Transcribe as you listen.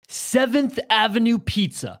7th Avenue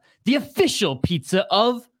Pizza, the official pizza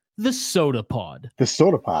of the Soda Pod. The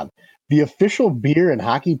Soda Pod, the official beer and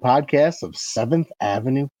hockey podcast of 7th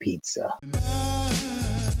Avenue Pizza.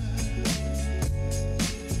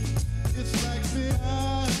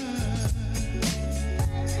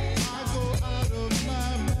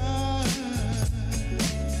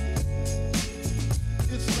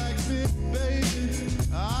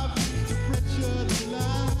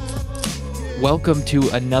 Welcome to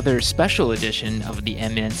another special edition of the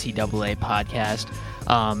MNCAA podcast.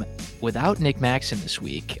 Without Nick Maxon this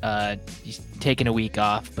week, he's taking a week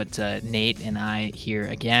off, but Nate and I here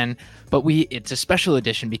again. But it's a special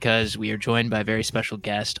edition because we are joined by a very special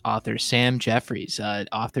guest, author Sam Jefferies,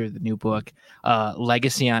 author of the new book,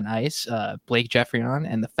 Legacy on Ice, Blake Geoffrion,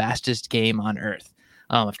 and the Fastest Game on Earth.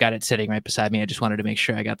 I've got it sitting right beside me. I just wanted to make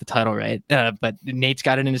sure I got the title right. But Nate's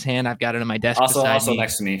got it in his hand. I've got it on my desk beside me.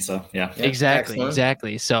 Next to me. So yeah.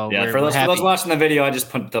 Exactly. So yeah, for those watching the video, I just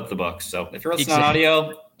put up the book. So if you're listening on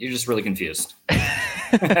audio, you're just really confused.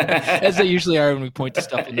 As they usually are when we point to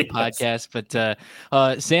stuff in the podcast. But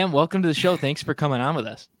Sam, welcome to the show. Thanks for coming on with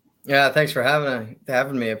us. Yeah, thanks for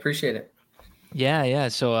having me. I appreciate it. Yeah.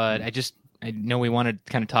 So I know we want to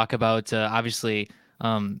kind of talk about obviously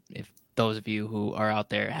if those of you who are out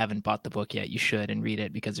there haven't bought the book yet, you should and read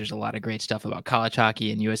it because there's a lot of great stuff about college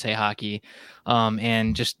hockey and USA hockey,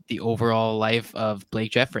 and just the overall life of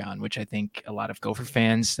Blake Geoffrion, which I think a lot of Gopher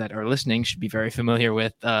fans that are listening should be very familiar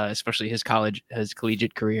with, especially his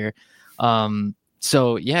collegiate career.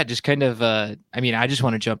 So yeah, just kind of, I just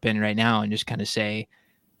want to jump in right now and just kind of say,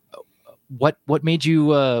 what made you,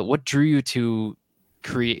 what drew you to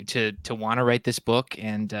create to want to write this book,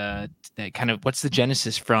 and that kind of what's the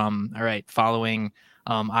genesis from following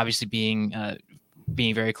obviously being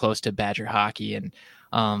very close to Badger hockey, and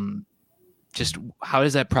just how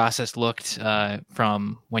does that process looked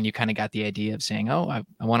from when you kind of got the idea of saying, I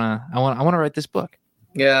want to write this book?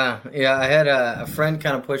 Yeah I had a friend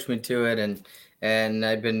kind of push me to it, and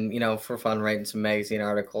I'd been for fun writing some magazine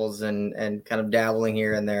articles and kind of dabbling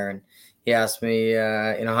here and there, and he asked me,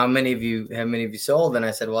 how many of you sold? And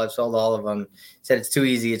I said, well, I've sold all of them. He said, it's too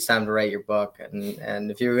easy. It's time to write your book.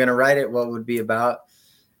 And if you were going to write it, what would it be about?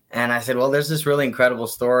 And I said, well, there's this really incredible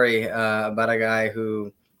story about a guy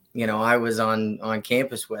who, I was on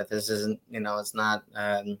campus with. This isn't, it's not,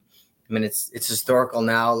 it's historical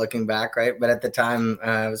now looking back, right? But at the time,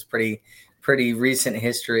 it was pretty recent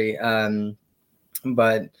history.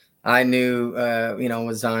 But I knew,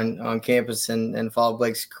 was on campus and followed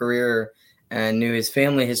Blake's career and knew his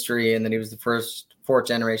family history, and that he was the fourth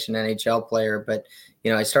generation NHL player. But,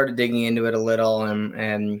 I started digging into it a little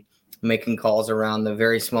and making calls around the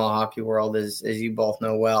very small hockey world, as you both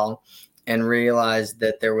know well, and realized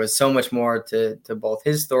that there was so much more to both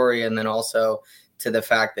his story and then also to the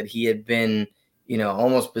fact that he had been,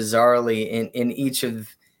 almost bizarrely in each of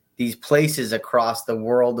these places across the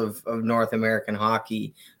world of North American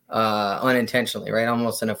hockey, unintentionally, right?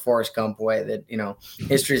 Almost in a Forrest Gump way that,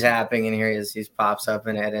 history's happening and here he pops up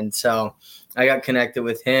in it. And so I got connected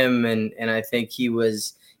with him, and I think he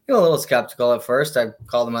was a little skeptical at first. I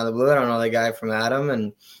called him out of the blue. I don't know the guy from Adam.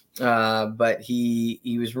 And, but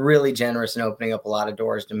he was really generous in opening up a lot of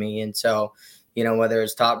doors to me. And so, whether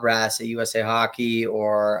it's top brass at USA Hockey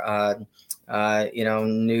or,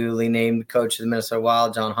 newly named coach of the Minnesota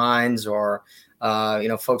Wild, John Hines, or,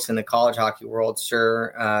 folks in the college hockey world,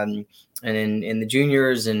 sure. And in the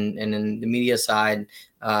juniors and in the media side,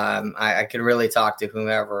 I could really talk to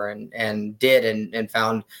whomever and did and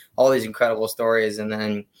found all these incredible stories. And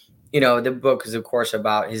then, the book is, of course,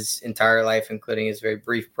 about his entire life, including his very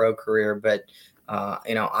brief pro career. But,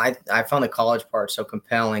 I found the college part so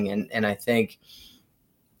compelling, and I think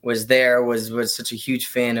was such a huge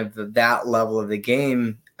fan of that level of the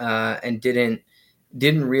game, and didn't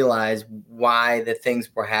realize why the things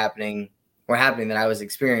were happening that I was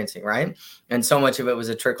experiencing, right? And so much of it was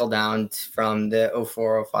a trickle down from the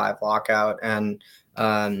 04-05 lockout and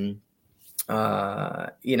the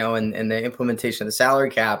implementation of the salary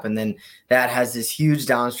cap. And then that has this huge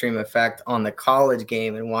downstream effect on the college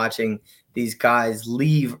game, and watching these guys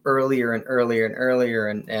leave earlier and earlier and earlier.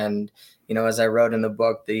 And as I wrote in the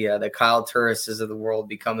book, the Kyle Turrises of the world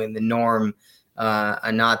becoming the norm,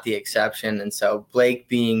 and not the exception. And so Blake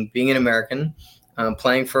being an American,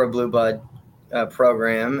 playing for a Blue Blood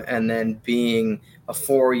program, and then being a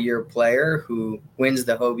 4-year player who wins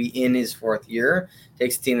the Hobie in his 4th year,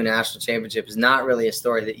 takes the team to the national championship, is not really a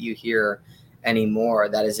story that you hear anymore.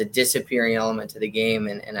 That is a disappearing element to the game.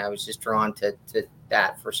 And I was just drawn to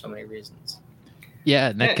that for so many reasons. Yeah.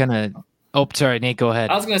 And that kind of, sorry, Nate, go ahead.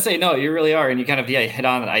 I was going to say, no, you really are. And you kind of, hit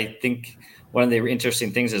on it. I think one of the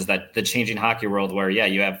interesting things is that the changing hockey world where,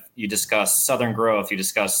 you discuss Southern growth, you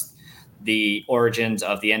discuss the origins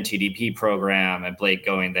of the NTDP program and Blake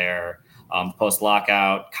going there,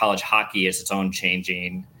 post-lockout, college hockey is its own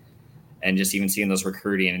changing, and just even seeing those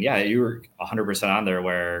recruiting. And you were 100% on there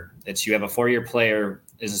where you have a 4-year player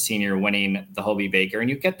as a senior winning the Hobie Baker, and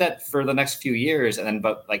you get that for the next few years. And then,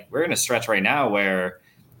 but like we're in a stretch right now where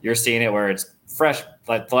you're seeing it where it's fresh,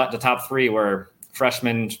 like the top 3 were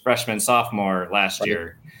freshman, sophomore last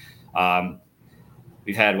year.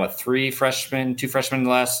 We've had 2 freshmen in the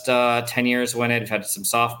last 10 years win it. We've had some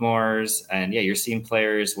sophomores, and you're seeing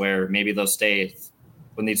players where maybe they'll stay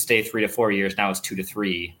when they'd stay 3 to 4 years. Now it's 2 to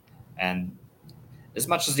 3, and as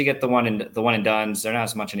much as you get the one and dones, they're not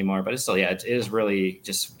as much anymore. But it's still, it is really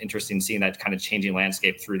just interesting seeing that kind of changing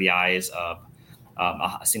landscape through the eyes of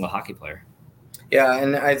a single hockey player. Yeah,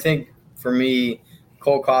 and I think for me,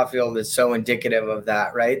 Cole Caulfield is so indicative of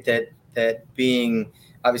that, right? That being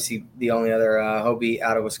obviously the only other Hobie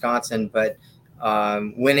out of Wisconsin, but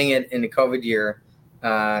winning it in the COVID year,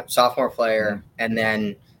 sophomore player, and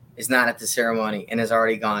then is not at the ceremony and has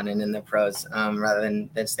already gone and in the pros rather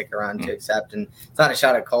than stick around to accept. And it's not a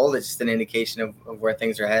shot at Cole; it's just an indication of where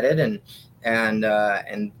things are headed, and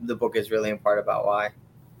the book is really in part about why.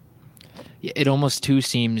 It almost too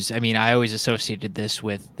seems. I mean, I always associated this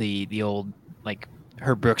with the old like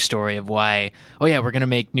Herb Brooks story of why, we're going to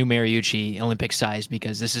make New Mariucci Olympic sized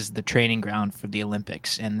because this is the training ground for the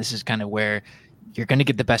Olympics. And this is kind of where you're going to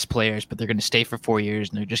get the best players, but they're going to stay for 4 years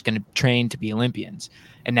and they're just going to train to be Olympians.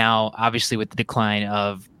 And now, obviously, with the decline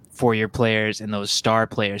of 4-year players and those star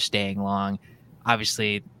players staying long,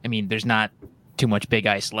 obviously, I mean, there's not too much big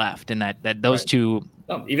ice left. And that those two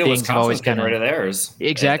even things have always kind of rid of theirs.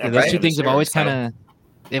 Exactly. Those two things have always kind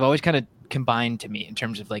of combined to me in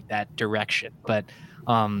terms of like that direction. But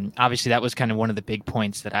obviously that was kind of one of the big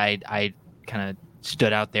points that I kind of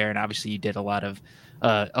stood out there. And obviously you did a lot of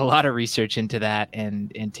research into that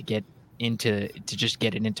and to just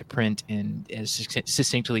get it into print and as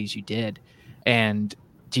succinctly as you did. And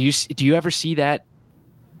do you ever see that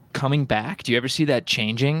coming back? Do you ever see that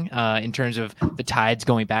changing in terms of the tides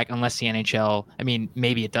going back, unless the NHL, I mean,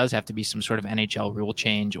 maybe it does have to be some sort of NHL rule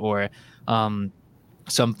change or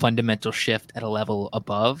some fundamental shift at a level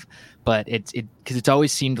above, but because it's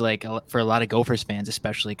always seemed like for a lot of Gophers fans,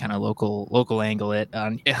 especially kind of local angle it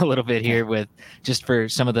on a little bit here with just for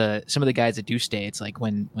some of the guys that do stay. It's like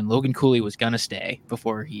when Logan Cooley was gonna stay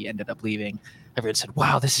before he ended up leaving, everyone said,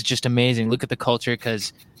 wow, this is just amazing. Look at the culture,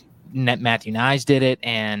 because Matthew Nyes did it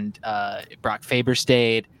and Brock Faber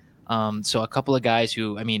stayed. So a couple of guys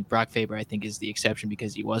who, I mean, Brock Faber, I think, is the exception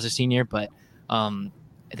because he was a senior, but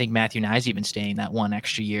I think Matthew Nyes even staying that one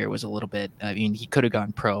extra year was a little bit, I mean, he could have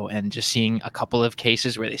gone pro, and just seeing a couple of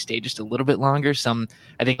cases where they stayed just a little bit longer.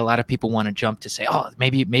 I think a lot of people want to jump to say, oh,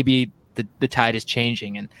 maybe the tide is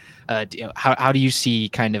changing. And how do you see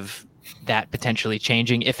kind of that potentially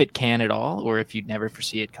changing, if it can at all, or if you'd never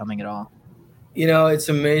foresee it coming at all? You know, it's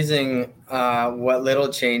amazing what little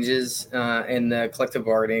changes in the collective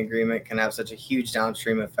bargaining agreement can have such a huge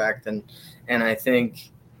downstream effect. And I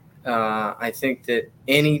think that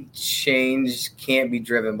any change can't be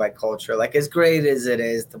driven by culture. Like, as great as it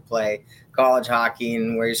is to play college hockey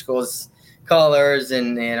and wear your school's colors,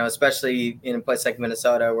 and especially in a place like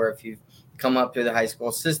Minnesota, where if you've come up through the high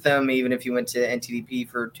school system, even if you went to NTDP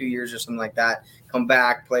for 2 years or something like that, come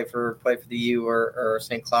back, play for the U or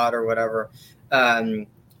St. Cloud or whatever.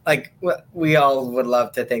 Like, we all would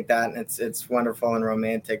love to think that, and it's wonderful and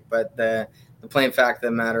romantic, but the plain fact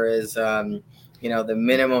of the matter is, the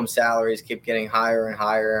minimum salaries keep getting higher and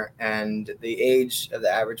higher, and the age of the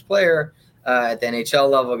average player at the NHL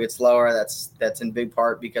level gets lower. That's in big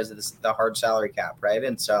part because of the hard salary cap, right?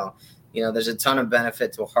 And so, there's a ton of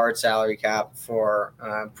benefit to a hard salary cap for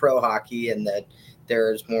pro hockey, and that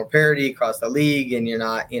there's more parity across the league, and you're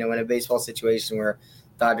not, in a baseball situation where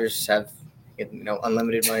Dodgers have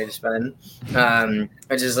unlimited money to spend,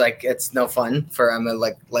 which is like, it's no fun I'm a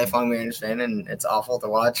lifelong Mariners fan, and it's awful to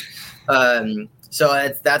watch.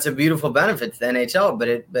 So that's a beautiful benefit to the NHL,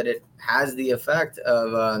 but it has the effect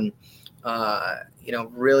of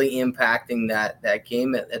really impacting that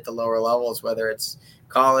game at the lower levels, whether it's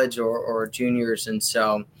college or juniors. And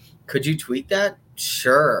so, could you tweak that?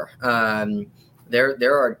 Sure.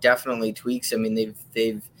 There are definitely tweaks. I mean,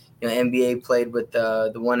 they've NBA played with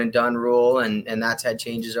the one and done rule, and that's had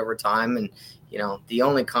changes over time. And, the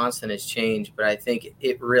only constant is change, but I think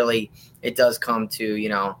it does come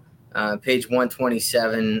to, page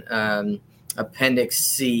 127, Appendix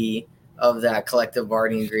C of that collective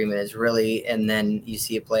bargaining agreement is really, and then you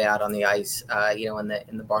see it play out on the ice,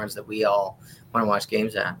 in the barns that we all want to watch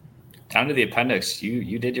games at. Down to the appendix.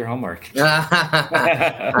 You did your homework.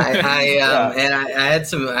 I had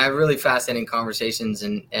some really fascinating conversations,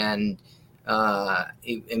 and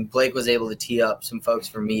Blake was able to tee up some folks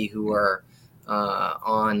for me who were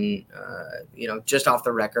on just off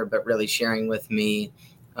the record, but really sharing with me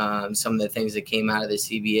some of the things that came out of the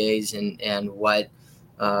CBAs and what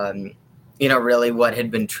really what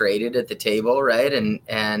had been traded at the table, right? And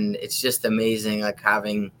it's just amazing, like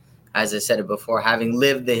having, as I said it before, having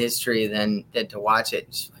lived the history than to watch it.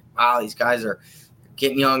 Just like, wow, these guys are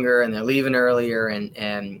getting younger and they're leaving earlier, and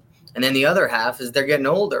then the other half is they're getting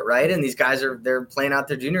older, right? And these guys they're playing out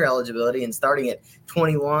their junior eligibility and starting at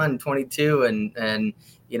 21, 22, and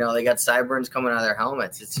they got sideburns coming out of their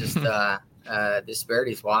helmets. It's just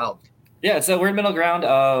disparity is wild. Yeah, it's a weird middle ground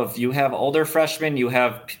of you have older freshmen, you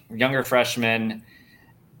have younger freshmen.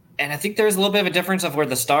 And I think there's a little bit of a difference of where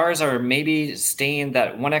the stars are maybe staying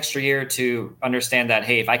that one extra year to understand that,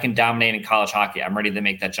 hey, if I can dominate in college hockey, I'm ready to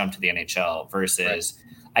make that jump to the NHL versus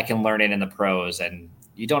I can learn it in the pros. And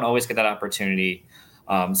you don't always get that opportunity.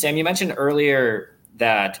 Sam, you mentioned earlier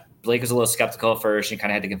that Blake was a little skeptical at first. You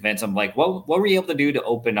kind of had to convince him. Like, what were you able to do to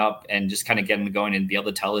open up and just kind of get him going and be able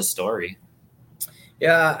to tell his story?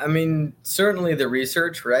 Yeah, I mean, certainly the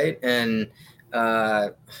research, right? And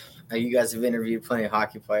you guys have interviewed plenty of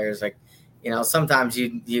hockey players. Like, sometimes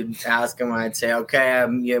you'd ask them, I'd say, okay,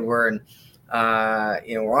 we're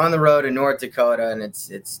on the road in North Dakota, and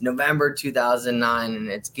it's November 2009, and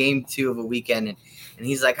it's game 2 of a weekend, and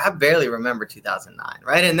he's like, I barely remember 2009,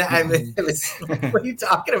 right? And it was, what are you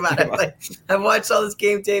talking about? I've watched all this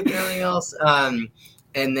game tape and everything else.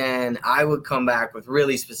 And then I would come back with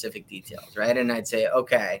really specific details, right? And I'd say,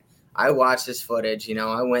 okay, I watched this footage.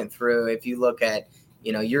 I went through, if you look at,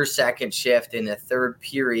 your second shift in the third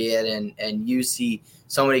period and you see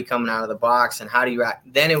somebody coming out of the box and how do you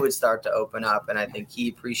act, then it would start to open up. And I think he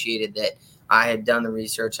appreciated that I had done the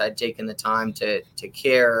research. I'd taken the time to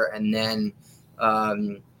care. And then,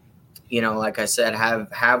 like I said,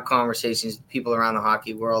 have conversations with people around the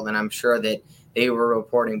hockey world. And I'm sure that they were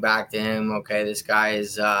reporting back to him, okay, this guy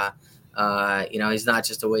is, he's not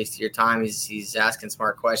just a waste of your time. He's asking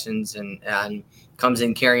smart questions and comes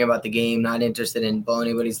in caring about the game, not interested in blowing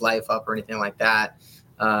anybody's life up or anything like that.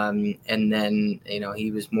 And then,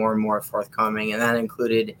 he was more and more forthcoming. And that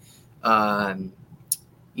included,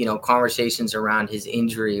 conversations around his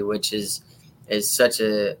injury, which is such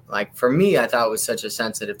a, like, for me, I thought it was such a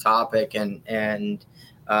sensitive topic. I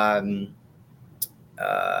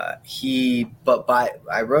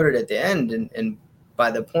wrote it at the end, and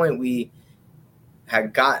by the point by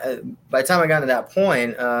the time I got to that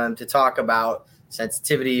point, to talk about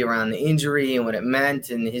sensitivity around the injury and what it meant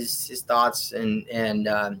and his thoughts and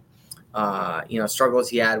struggles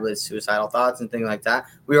he had with suicidal thoughts and things like that,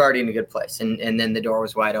 we were already in a good place. And then the door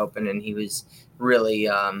was wide open, and he was really,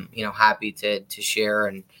 happy to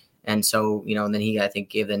share. And so, then he, I think,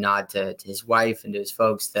 gave the nod to his wife and to his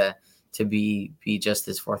folks to be just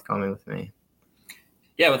as forthcoming with me.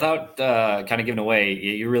 Yeah, without kind of giving away,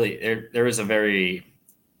 you really there is a very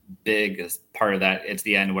big part of that. It's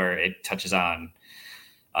the end where it touches on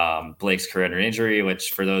Blake's career under injury,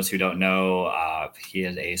 which for those who don't know, he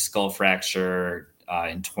had a skull fracture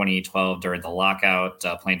in 2012 during the lockout,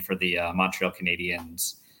 playing for the Montreal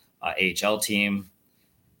Canadiens AHL team.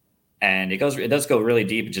 And it does go really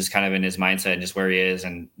deep, just kind of in his mindset and just where he is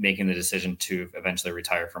and making the decision to eventually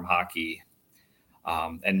retire from hockey.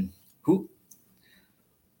 And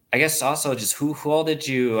I guess also just who all did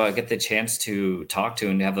you get the chance to talk to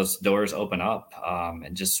and have those doors open up?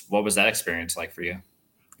 And just what was that experience like for you?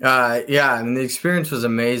 Yeah, I mean, the experience was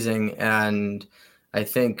amazing. And I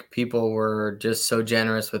think people were just so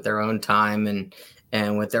generous with their own time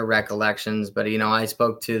and with their recollections. But, I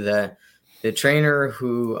spoke to the trainer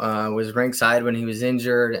who was ringside when he was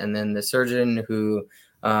injured, and then the surgeon who,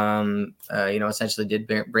 essentially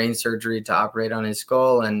did brain surgery to operate on his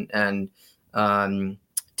skull and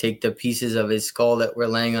take the pieces of his skull that were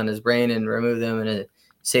laying on his brain and remove them in a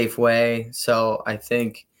safe way. So I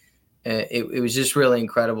think it was just really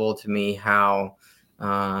incredible to me how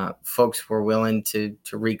folks were willing to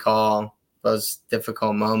recall those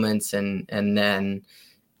difficult moments. And then,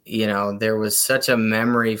 there was such a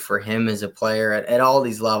memory for him as a player at all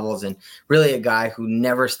these levels, and really a guy who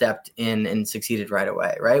never stepped in and succeeded right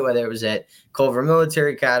away, right? Whether it was at Culver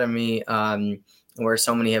Military Academy, where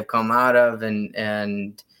so many have come out of,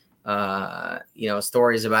 and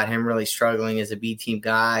stories about him really struggling as a B team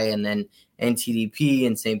guy, and then NTDP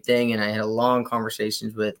and same thing. And I had long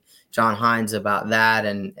conversations with John Hines about that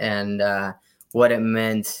and what it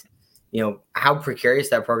meant, how precarious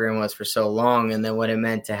that program was for so long, and then what it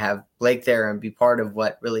meant to have Blake there and be part of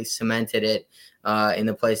what really cemented it in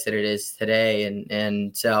the place that it is today.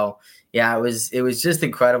 And so, yeah, it was just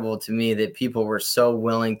incredible to me that people were so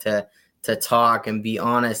willing to talk and be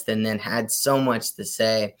honest, and then had so much to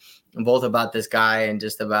say, both about this guy and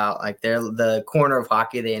just about like the corner of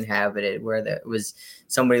hockey they inhabited, where there was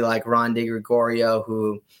somebody like Ron DeGregorio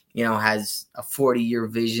who, has a 40-year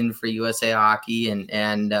vision for USA Hockey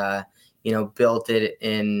and built it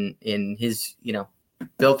in his,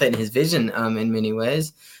 built it in his vision in many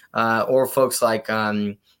ways, or folks like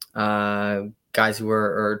guys who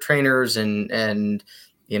were trainers and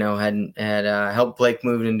had helped Blake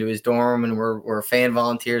move into his dorm and were fan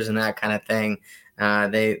volunteers and that kind of thing.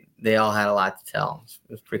 They all had a lot to tell.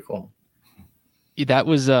 It was pretty cool. That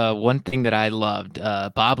was one thing that I loved.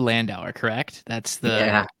 Bob Landauer, correct? That's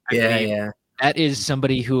the yeah. That is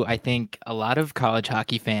somebody who I think a lot of college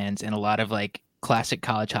hockey fans and a lot of like classic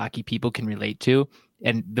college hockey people can relate to.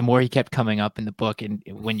 And the more he kept coming up in the book, and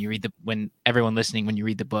when everyone listening, when you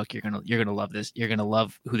read the book, you're gonna love this. You're gonna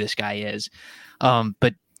love who this guy is.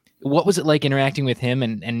 But what was it like interacting with him,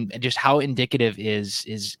 and just how indicative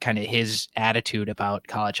is kind of his attitude about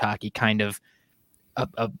college hockey, kind of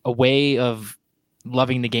a way of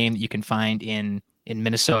loving the game that you can find in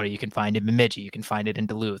Minnesota, you can find in Bemidji, you can find it in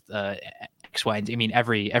Duluth, X, Y, and Z. I mean,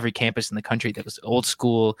 every campus in the country that was old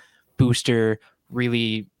school, booster,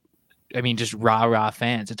 really, I mean, just rah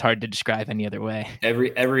fans. It's hard to describe any other way.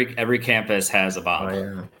 Every campus has a Bob. Oh,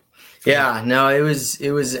 yeah. Yeah, no, it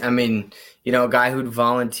was. I mean, a guy who'd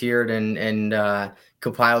volunteered and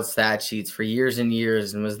compiled stat sheets for years and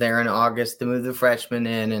years, and was there in August to move the freshmen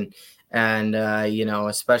in, and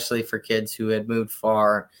especially for kids who had moved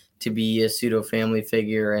far, to be a pseudo family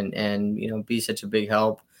figure and be such a big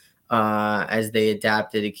help as they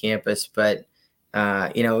adapted to campus. But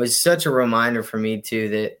it was such a reminder for me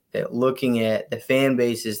too that looking at the fan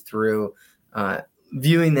bases through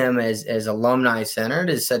viewing them as alumni centered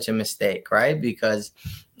is such a mistake, right? Because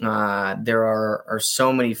there are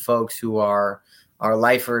so many folks who are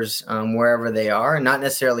lifers wherever they are, and not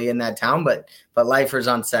necessarily in that town, but lifers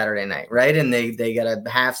on Saturday night, right? And they get a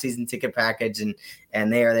half season ticket package,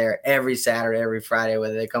 and they are there every Saturday, every Friday,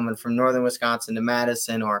 whether they're coming from northern Wisconsin to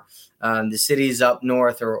Madison or the cities up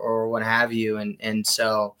north or what have you. And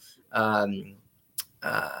so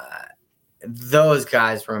those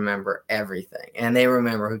guys remember everything, and they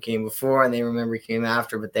remember who came before and they remember who came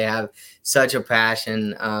after, but they have such a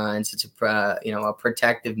passion and such a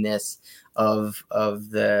protectiveness of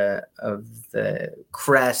the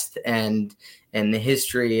crest and the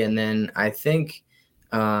history. And then I think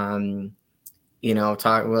like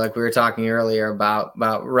we were talking earlier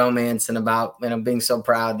about romance and about being so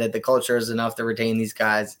proud that the culture is enough to retain these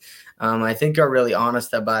guys. I think are really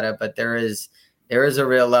honest about it, but there is a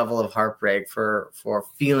real level of heartbreak for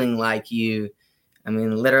feeling like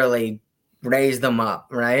literally raise them up,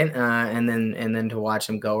 right? And then to watch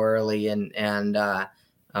them go early and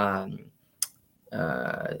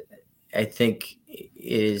I think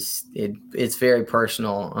it's very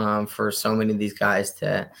personal for so many of these guys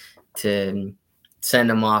to send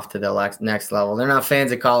them off to the next level. They're not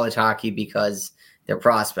fans of college hockey because they're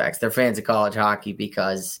prospects. They're fans of college hockey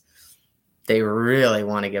because they really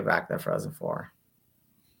want to get back to the Frozen Four.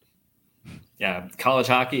 Yeah, college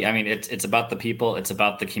hockey. I mean, it's about the people. It's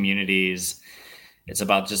about the communities. It's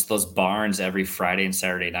about just those barns every Friday and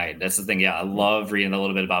Saturday night. That's the thing. Yeah, I love reading a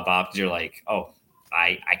little bit about Bob because you're like, oh,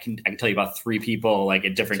 I can tell you about 3 people like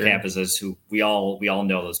at different campuses who we all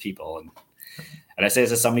know those people. And I say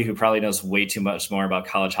this as somebody who probably knows way too much more about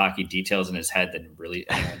college hockey details in his head than really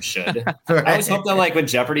anyone should. Right. I always hope that like when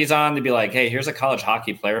Jeopardy's on, they'd be like, hey, here's a college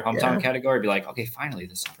hockey player hometown category. Be like, okay, finally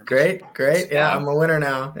this. Great. Yeah, I'm a winner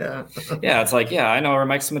now. Yeah. Yeah, it's like, yeah, I know where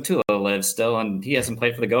Mike Smatula lives still, and he hasn't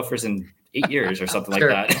played for the Gophers in 8 years or something like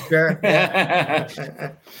that. Sure.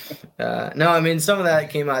 Yeah. No, I mean, some of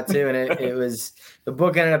that came out too, and it was the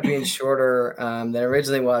book ended up being shorter than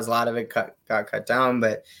originally was. A lot of it got cut down,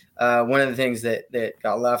 but one of the things that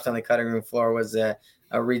got left on the cutting room floor was a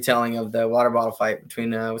retelling of the water bottle fight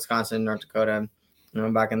between Wisconsin and North Dakota,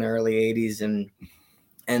 back in the early '80s,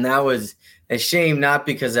 and that was a shame, not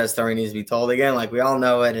because that story needs to be told again. Like we all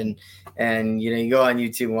know it, and you go on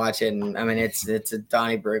YouTube and watch it, and I mean it's a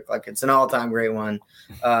Donnybrook, like it's an all-time great one,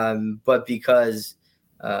 but because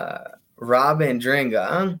Rob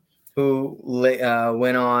Andringa, who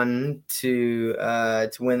went on to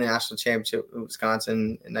win the national championship in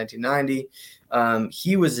Wisconsin in 1990.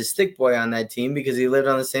 He was a stick boy on that team because he lived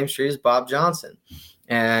on the same street as Bob Johnson.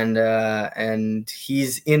 And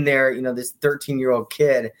he's in there, this 13-year-old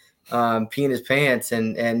kid peeing his pants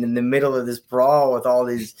and in the middle of this brawl with all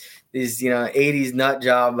these 80s nut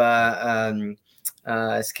job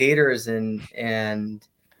skaters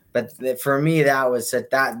but for me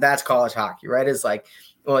that's college hockey, right? It's like,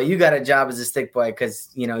 well, you got a job as a stick boy because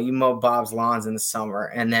you mow Bob's lawns in the summer,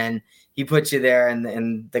 and then he puts you there,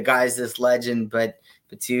 and the guy's this legend, but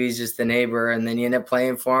to you he's just a neighbor, and then you end up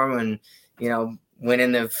playing for him, and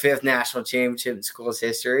winning the 5th national championship in school's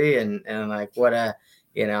history, and like what an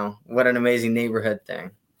amazing neighborhood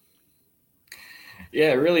thing.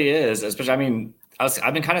 Yeah, it really is. Especially, I mean,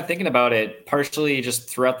 I've been kind of thinking about it partially just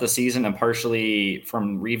throughout the season and partially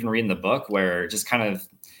from even reading the book, where just kind of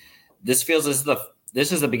this feels as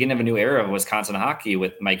this is the beginning of a new era of Wisconsin hockey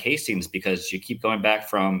with Mike Hastings, because you keep going back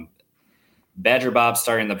from Badger Bob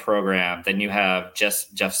starting the program, then you have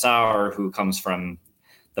Jeff Sauer, who comes from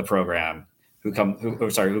the program, who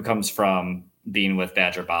comes from being with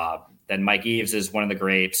Badger Bob. Then Mike Eaves is one of the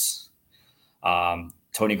greats.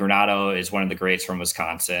 Tony Granato is one of the greats from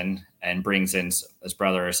Wisconsin and brings in his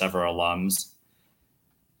brother or several alums.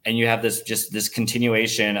 And you have this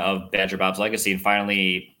continuation of Badger Bob's legacy. And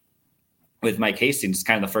finally, with Mike Hastings, it's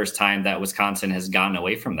kind of the first time that Wisconsin has gotten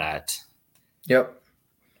away from that. Yep.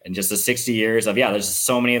 And just the 60 years of, there's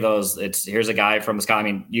so many of those. Here's a guy from Wisconsin.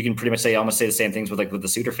 I mean, you can pretty much almost say the same things with the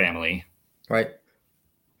Suter family. Right.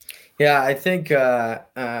 Yeah, I think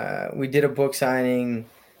we did a book signing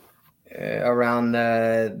around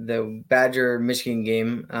the Badger Michigan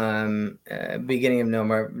game, beginning of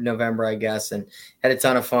November, I guess, and had a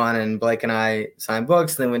ton of fun. And Blake and I signed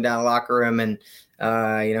books, and then went down to the locker room, and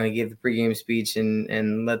he gave the pregame speech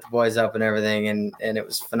and let the boys up and everything, and it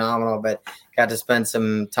was phenomenal. But got to spend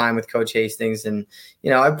some time with Coach Hastings, and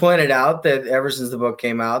I pointed out that ever since the book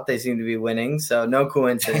came out, they seem to be winning, so no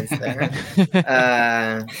coincidence there.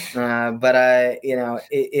 But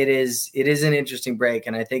it is an interesting break,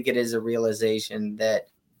 and I think it is a realization that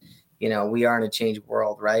we are in a changed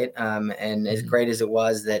world, right? And as great as it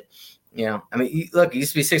was that look, it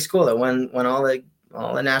used to be 6 school that won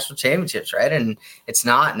all the national championships, right? And it's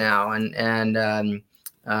not now, and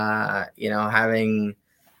having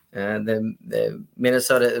the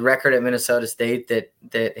Minnesota record at Minnesota State that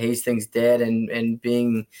Hastings did, and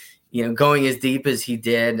being going as deep as he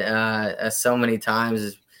did so many times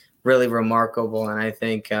is really remarkable. And I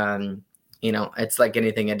think it's like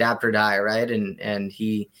anything, adapt or die, right? And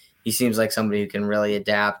he seems like somebody who can really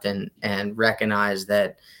adapt and recognize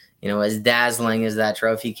that as dazzling as that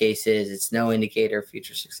trophy case is, it's no indicator of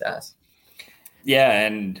future success. Yeah,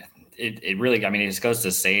 and it really, it just goes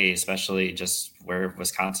to say, especially just where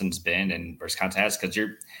Wisconsin's been and where Wisconsin has, because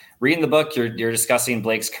you're reading the book, you're discussing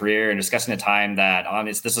Blake's career and discussing a time that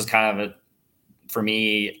this was kind of for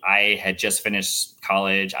me, I had just finished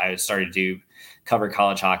college. I started to cover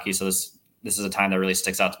college hockey. So this is a time that really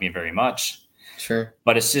sticks out to me very much. Sure.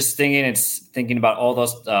 But it's thinking about all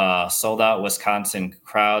those sold out Wisconsin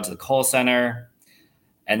crowds at the Kohl Center,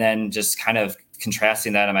 and then just kind of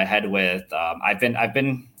contrasting that in my head with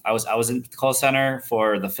I was in the Kohl Center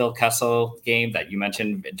for the Phil Kessel game that you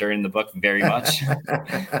mentioned during the book very much.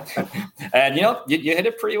 And you hit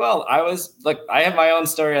it pretty well. I have my own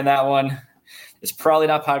story on that one. It's probably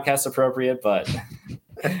not podcast appropriate, but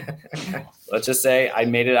let's just say I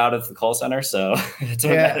made it out of the Kohl Center, so it's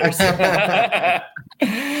what matters.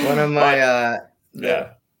 One of my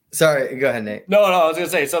sorry, go ahead, Nate. No, I was gonna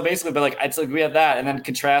say, so basically, but it's like we have that, and then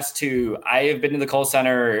contrast to I have been to the Kohl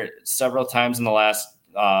Center several times in the last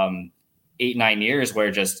 8-9 years where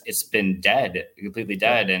just it's been completely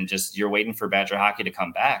dead, and just you're waiting for Badger hockey to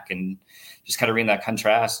come back, and just kind of reading that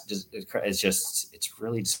contrast it's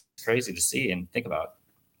really just crazy to see and think about.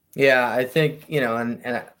 Yeah, I think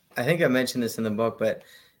and I think I mentioned this in the book, but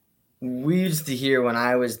we used to hear when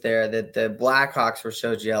I was there that the Blackhawks were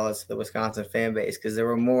so jealous of the Wisconsin fan base because there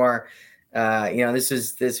were more. This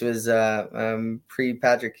was pre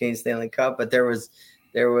Patrick Kane Stanley Cup, but there was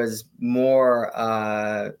more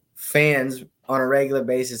fans on a regular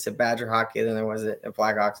basis at Badger hockey than there was at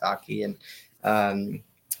Blackhawks hockey, and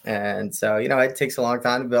so it takes a long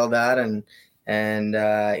time to build that, and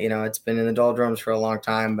it's been in the doldrums for a long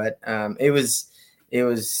time, but it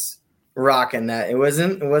was rocking. That it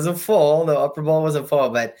wasn't full. The upper bowl wasn't full,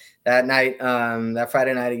 but that night, that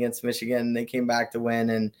Friday night against Michigan, they came back to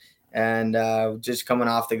win, and just coming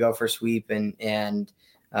off the Gopher sweep, and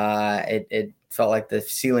it felt like the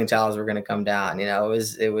ceiling tiles were going to come down.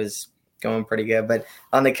 It was going pretty good. But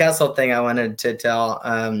on the Kessel thing, I wanted to tell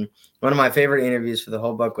one of my favorite interviews for the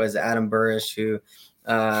whole book was Adam Burrish, who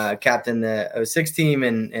captained the 06 team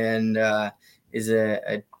and is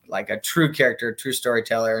a true character, true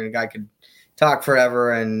storyteller, and a guy could talk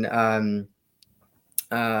forever. And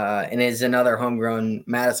and is another homegrown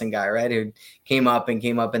Madison guy, right? Who came up in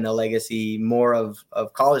the legacy more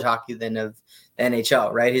of college hockey than of the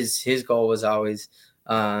NHL, right? His goal was always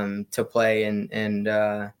to play and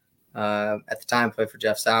at the time play for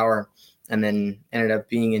Jeff Sauer, and then ended up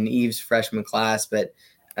being in Eve's freshman class. But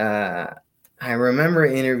I remember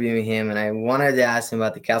interviewing him, and I wanted to ask him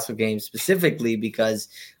about the Kessel game specifically because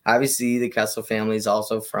obviously the Kessel family is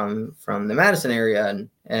also from the Madison area,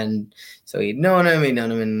 and so he'd known him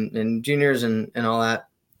in juniors and all that.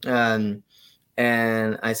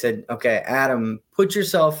 And I said, okay, Adam, put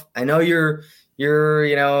yourself. I know you're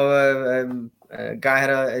a guy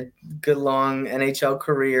had a good long NHL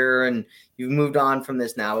career, and you've moved on from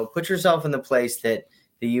this now. But put yourself in the place that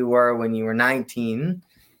you were when you were 19.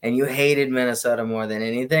 And you hated Minnesota more than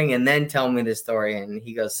anything, and then tell me the story. And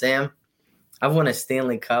he goes, Sam, I've won a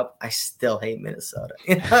Stanley Cup. I still hate Minnesota.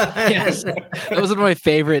 Yes, that was one of my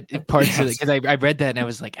favorite parts of it, because I read that and I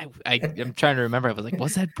was like, I'm trying to remember. I was like,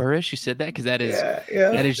 was that Burrish who said that? Because that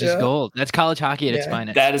is just gold. That's college hockey at its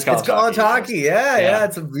finest. That is college hockey. Yeah,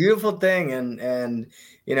 it's a beautiful thing. And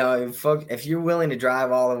if you're willing to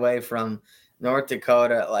drive all the way from North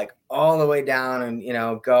Dakota, like all the way down, and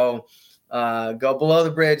go below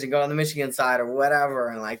the bridge and go on the Michigan side or whatever,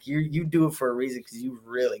 and like you do it for a reason because you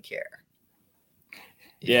really care.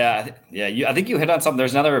 Yeah. I think you hit on something.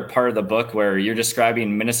 There's another part of the book where you're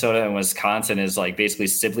describing Minnesota and Wisconsin as like basically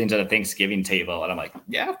siblings at a Thanksgiving table, and I'm like,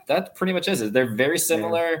 yeah, that pretty much is. They're very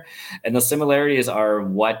similar, and the similarities are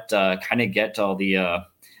what kind of get all the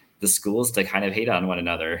schools to kind of hate on one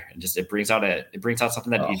another. And just it brings out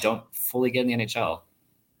something that you don't fully get in the NHL.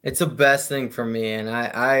 It's the best thing for me, and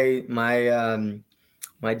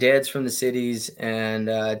my dad's from the cities, and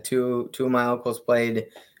two of my uncles played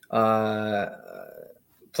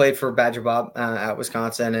for Badger Bob at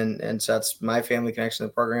Wisconsin, and so that's my family connection to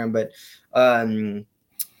the program. But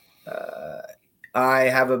I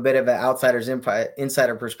have a bit of an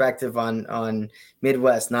insider perspective on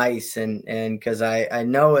Midwest nice, and because I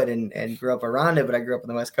know it and grew up around it, but I grew up on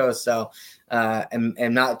the West Coast, so am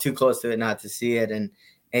not too close to it not to see it. And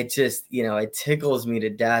it just, it tickles me to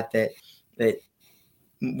death that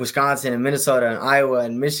Wisconsin and Minnesota and Iowa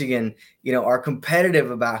and Michigan, are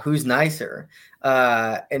competitive about who's nicer.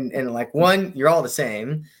 And like, one, you're all the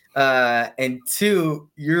same. And two,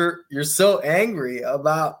 you're so angry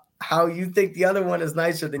about how you think the other one is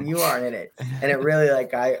nicer than you are in it. And it really,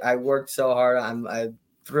 like, I worked so hard. I'm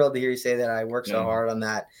thrilled to hear you say that. I worked so hard on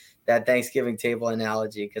that Thanksgiving table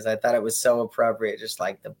analogy, because I thought it was so appropriate. Just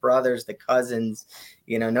like the brothers, the cousins,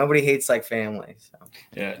 nobody hates like family. So.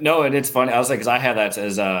 Yeah, no, and it's funny. I was like, because I have that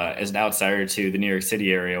as an outsider to the New York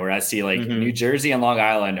City area, where I see like New Jersey and Long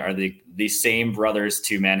Island are the same brothers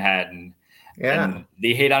to Manhattan. Yeah, and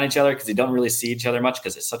they hate on each other because they don't really see each other much,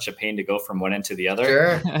 because it's such a pain to go from one end to the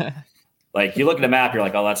other. Sure. Like you look at a map, you're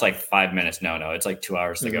like, oh, that's like 5 minutes. No, it's like 2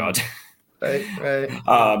 hours to go. Right.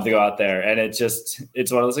 To go out there, and it's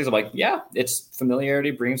one of those things. I'm like, yeah, it's familiarity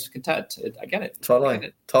brings content. I get it.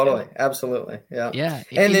 Totally, absolutely, yeah.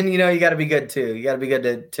 And then you got to be good too. You got to be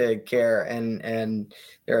good to care, and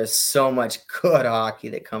there is so much good hockey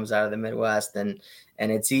that comes out of the Midwest, and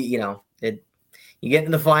it's you get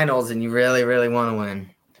in the finals and you really, really want to win.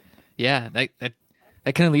 Yeah,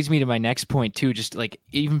 that kind of leads me to my next point too, just like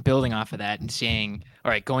even building off of that and saying, all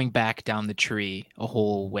right, going back down the tree a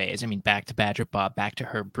whole ways. I mean, back to Badger Bob, back to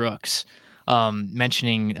Herb Brooks,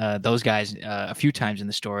 mentioning those guys a few times in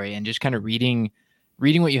the story, and just kind of reading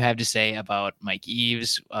what you have to say about Mike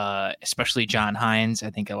Eves, especially John Hines.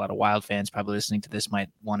 I think a lot of Wild fans probably listening to this might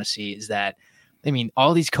want to see is that, I mean,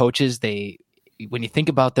 all these coaches, when you think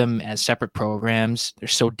about them as separate programs, they're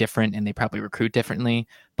so different and they probably recruit differently,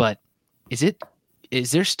 but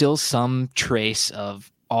is there still some trace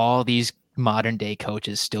of all these modern day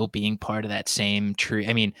coaches still being part of that same tree?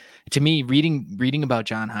 I mean, to me, reading about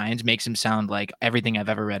John Hines makes him sound like everything I've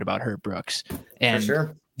ever read about Herb Brooks, and for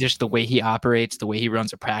sure. Just the way he operates, the way he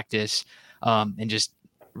runs a practice, and just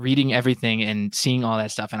reading everything and seeing all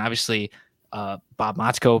that stuff. And obviously, Bob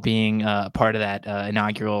Motzko being part of that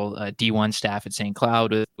inaugural D1 staff at St.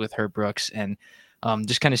 Cloud with Herb Brooks, and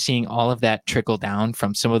just kind of seeing all of that trickle down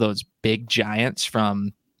from some of those big giants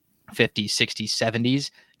from 50s, 60s, 70s,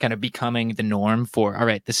 kind of becoming the norm for, all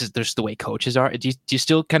right, this is the way coaches are. Do you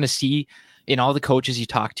still kind of see in all the coaches you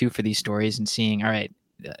talk to for these stories and seeing, all right,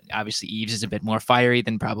 obviously Eves is a bit more fiery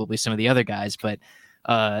than probably some of the other guys, but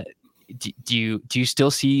do you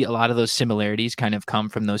still see a lot of those similarities kind of come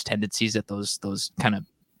from those tendencies that those kind of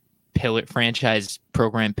franchise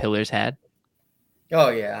program pillars had? Oh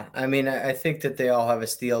yeah. I mean, I think that they all have a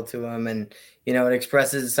steel to them, and, it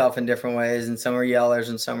expresses itself in different ways, and some are yellers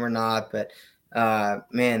and some are not, but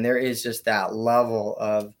man, there is just that level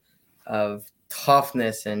of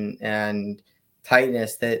toughness and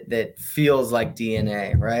tightness that feels like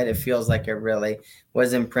DNA, right? It feels like it really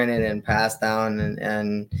was imprinted and passed down,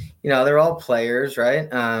 and they're all players, right?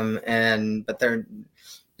 But they're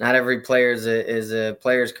not every player is a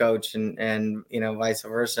player's coach, and vice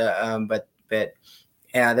versa. But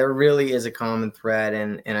yeah, there really is a common thread,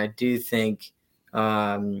 and I do think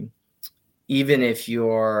even if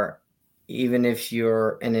you're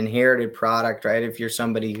an inherited product, right? If you're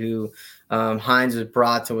somebody who Hines was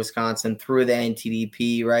brought to Wisconsin through the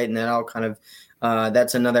NTDP, right? And that all kind of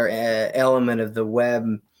that's another element of the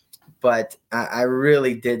web. But I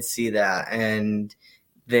really did see that, and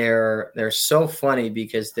they're so funny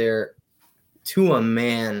because they're, to a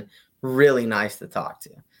man, really nice to talk to.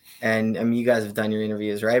 And I mean, you guys have done your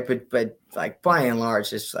interviews, right? But like by and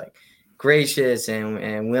large, just like gracious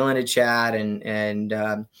and willing to chat, and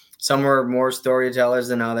some are more storytellers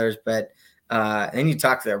than others. But then you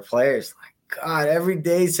talk to their players, like, God, every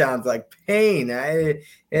day sounds like pain. It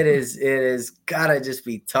is gotta just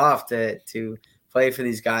be tough to play for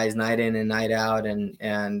these guys night in and night out.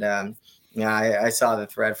 And I saw the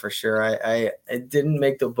thread for sure. I didn't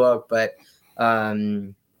make the book, but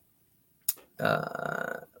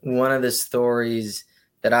one of the stories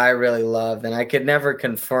that I really loved, and I could never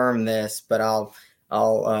confirm this, but I'll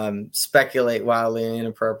speculate wildly and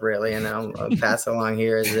inappropriately, and I'll pass it along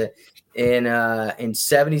here, is that in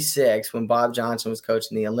 76, when Bob Johnson was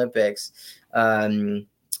coaching the Olympics, and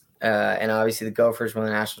obviously the Gophers won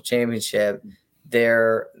the national championship,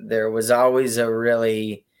 there was always a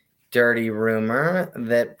really dirty rumor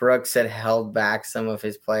that Brooks had held back some of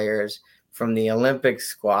his players from the Olympic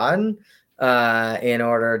squad in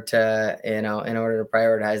order to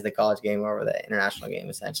prioritize the college game over the international game,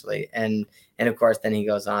 essentially. And of course, then he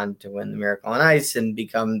goes on to win the Miracle on Ice and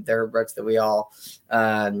become the Herb Brooks that we all,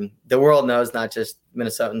 the world knows, not just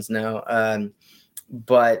Minnesotans know.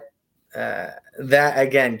 But that,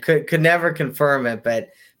 again, could never confirm it, but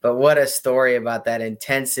what a story about that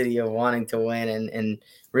intensity of wanting to win and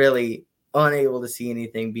really unable to see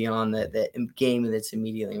anything beyond the game that's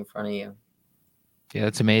immediately in front of you. Yeah,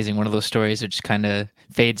 that's amazing. One of those stories that just kind of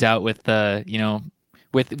fades out with the,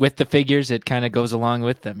 with the figures. It kind of goes along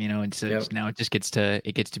with them, and so now it just gets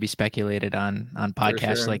to be speculated on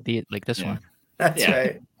podcasts like this one. That's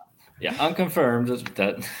right. Yeah, unconfirmed.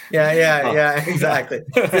 That. Yeah, exactly.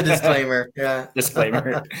 The disclaimer. Yeah,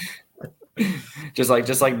 disclaimer. just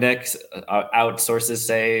like Nick's outsources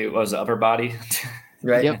say, what was it, upper body?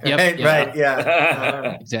 Right. Yep. Right.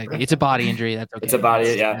 Yeah. Exactly. It's a body injury. That's okay. It's a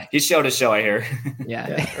body. Yeah. He showed his show, I hear.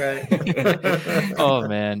 Yeah. Right. Oh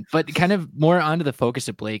man. But kind of more onto the focus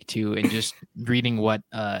of Blake too, and just reading what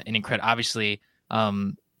an incredible, obviously,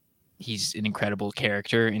 he's an incredible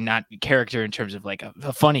character, and not character in terms of like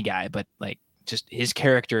a funny guy, but like just his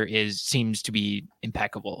character seems to be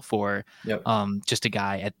impeccable for just a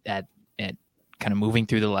guy at kind of moving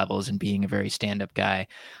through the levels and being a very stand-up guy.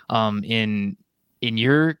 In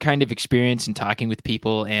your kind of experience in talking with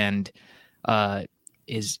people, and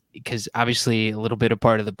is because obviously a little bit of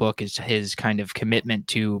part of the book is his kind of commitment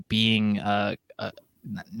to being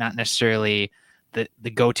not necessarily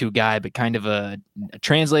the go-to guy, but kind of a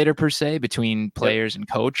translator per se between players and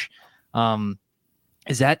coach.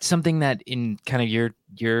 Is that something that in kind of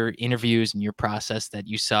your interviews and your process that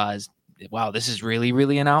you saw as, wow, this is really,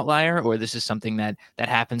 really an outlier, or this is something that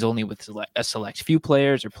happens only with a select few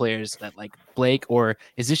players or players that like Blake, or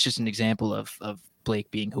is this just an example of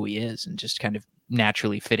Blake being who he is and just kind of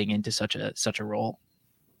naturally fitting into such a role?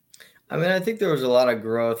 I mean, I think there was a lot of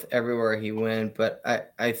growth everywhere he went, but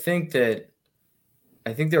I think there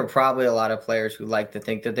were probably a lot of players who like to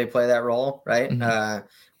think that they play that role, right? Mm-hmm.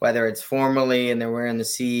 Whether it's formally and they're wearing the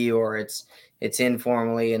C, or it's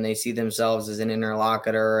informally and they see themselves as an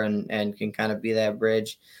interlocutor and can kind of be that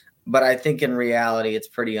bridge. But I think in reality, it's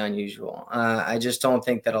pretty unusual. I just don't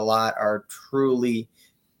think that a lot are truly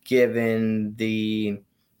given the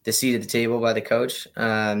seat at the table by the coach.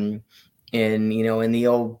 In the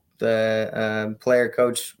old player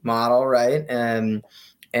coach model, right?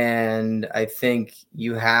 And I think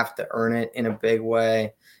you have to earn it in a big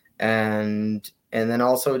way, and then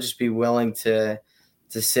also just be willing to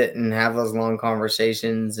sit and have those long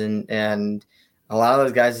conversations, and a lot of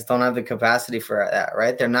those guys just don't have the capacity for that,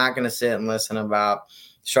 right? They're not going to sit and listen about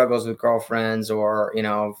struggles with girlfriends, or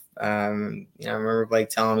I remember Blake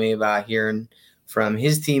telling me about hearing from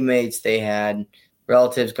his teammates they had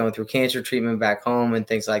relatives going through cancer treatment back home and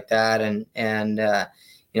things like that, and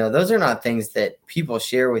those are not things that people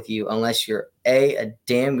share with you unless you're a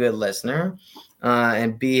damn good listener,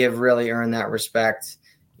 and B, have really earned that respect,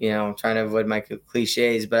 trying to avoid my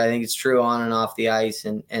cliches, but I think it's true on and off the ice.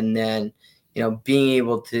 And then, being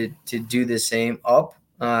able to do the same up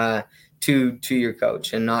to your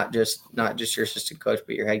coach, and not just your assistant coach,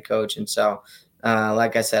 but your head coach. And so,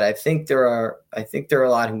 like I said, I think there are a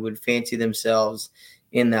lot who would fancy themselves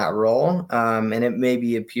in that role. And it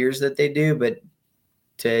maybe appears that they do, but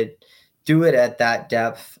to do it at that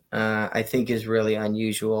depth, I think is really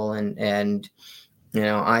unusual. And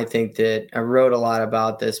I think that I wrote a lot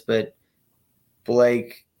about this, but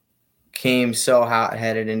Blake came so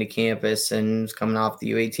hot-headed into campus and was coming off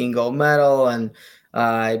the U18 gold medal, and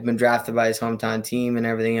had been drafted by his hometown team and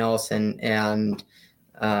everything else, and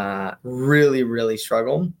really, really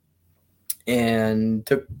struggled, and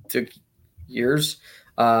took years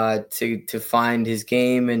to find his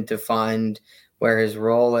game and to find where his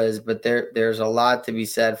role is. But there's a lot to be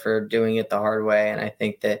said for doing it the hard way. And I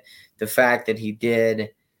think that the fact that he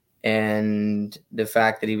did, and the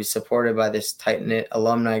fact that he was supported by this tight-knit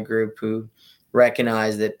alumni group who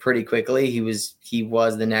recognized that pretty quickly he was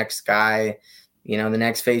the next guy, the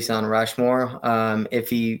next face on Rushmore, if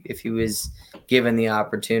he was given the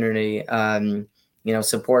opportunity,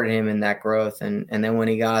 supported him in that growth. And then when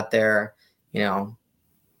he got there,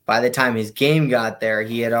 by the time his game got there,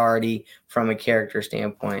 he had already, from a character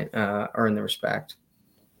standpoint, earned the respect.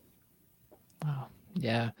 Wow.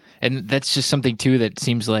 Yeah. And that's just something too that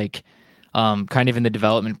seems like kind of in the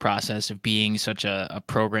development process of being such a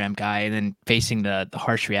program guy and then facing the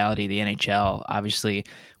harsh reality of the NHL. Obviously,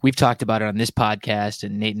 we've talked about it on this podcast,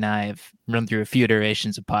 and Nate and I have run through a few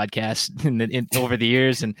iterations of podcasts over the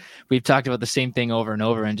years, and we've talked about the same thing over and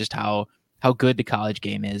over, and just how good the college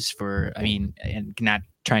game is and not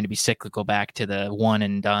trying to be cyclical back to the one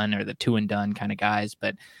and done or the two and done kind of guys,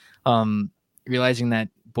 but realizing that,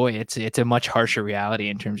 boy, it's a much harsher reality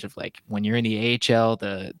in terms of like when you're in the AHL,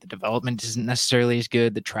 the development isn't necessarily as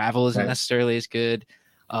good, the travel isn't necessarily as good.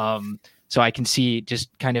 So I can see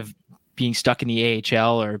just kind of being stuck in the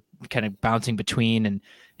AHL or kind of bouncing between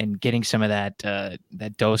and getting some of that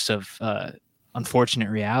dose of unfortunate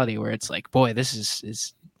reality where it's like, boy, this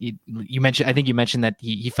is you mentioned, I think you mentioned that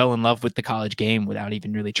he fell in love with the college game without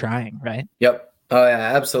even really trying, right? Yep. Oh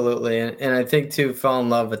yeah, absolutely. And I think too, fell in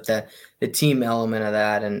love with the team element of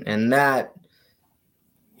that. And that,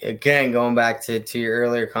 again, going back to your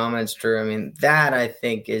earlier comments, Drew, I mean, that I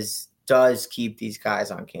think does keep these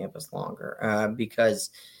guys on campus longer, because,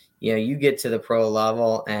 you get to the pro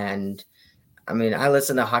level, and I mean, I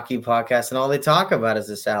listen to hockey podcasts and all they talk about is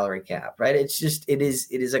the salary cap, right? It's just, it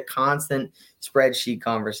is a constant spreadsheet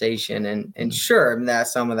conversation. And sure, I mean, that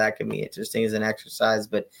some of that can be interesting as an exercise,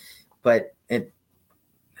 but it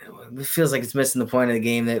feels like it's missing the point of the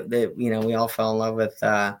game that we all fell in love with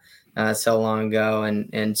so long ago.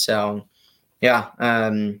 And so, yeah,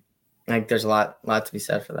 I think there's a lot to be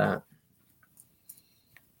said for that.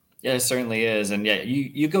 Yeah, it certainly is. And yeah,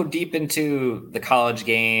 you go deep into the college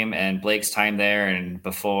game and Blake's time there and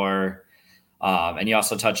before, and you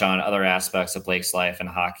also touch on other aspects of Blake's life and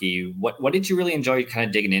hockey. What did you really enjoy kind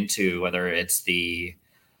of digging into, whether it's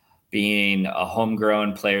being a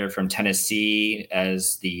homegrown player from Tennessee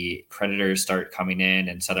as the Predators start coming in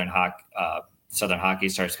and Southern hockey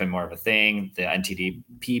starts becoming more of a thing, the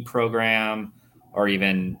NTDP program, or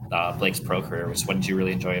even Blake's pro career? What did you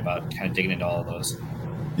really enjoy about kind of digging into all of those?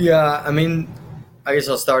 Yeah, I mean, I guess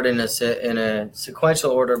I'll start in a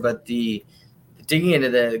sequential order, but the digging into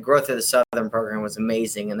the growth of the Southern program was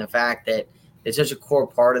amazing, and the fact that it's such a core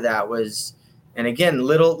part of that was, and again,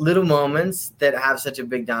 little moments that have such a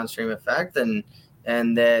big downstream effect, and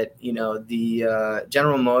that the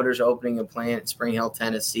General Motors opening a plant in Spring Hill,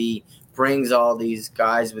 Tennessee, brings all these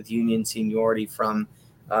guys with union seniority from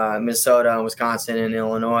Minnesota and Wisconsin and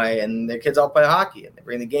Illinois, and their kids all play hockey, and they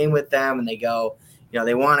bring the game with them, and they go.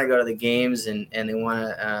 They want to go to the games and they want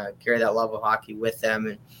to carry that love of hockey with them.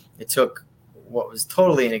 And it took what was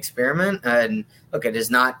totally an experiment. And look, it has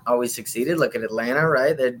not always succeeded. Look at Atlanta,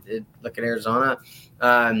 right? Look at Arizona.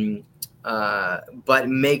 But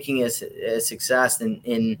making a success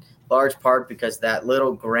in large part because that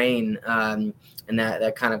little grain and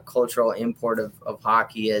that kind of cultural import of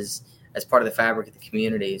hockey as part of the fabric of the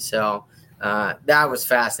community. So that was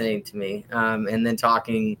fascinating to me. And then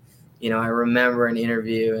talking – I remember an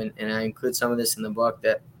interview, and I include some of this in the book,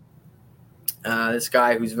 that this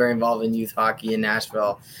guy who's very involved in youth hockey in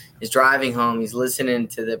Nashville is driving home. He's listening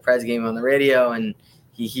to the Preds game on the radio, and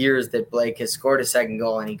he hears that Blake has scored a second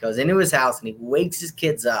goal, and he goes into his house, and he wakes his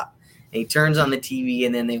kids up, and he turns on the TV,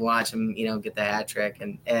 and then they watch him, get the hat trick.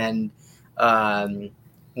 And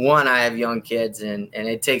one, I have young kids, and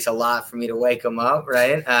it takes a lot for me to wake them up,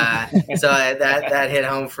 right? So that hit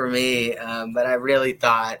home for me. But I really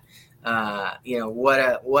thought,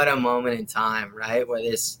 what a moment in time, right, where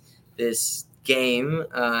this game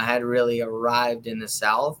had really arrived in the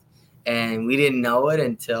South, and we didn't know it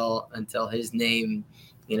until his name,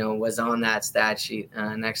 was on that stat sheet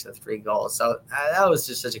next to the 3 goals. So that was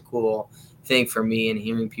just such a cool thing for me, and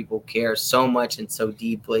hearing people care so much and so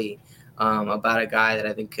deeply about a guy that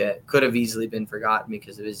I think could have easily been forgotten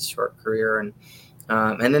because of his short career. And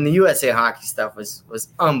then the USA hockey stuff was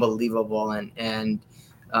unbelievable. And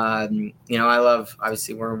I love,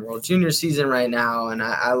 obviously we're in World Junior season right now, and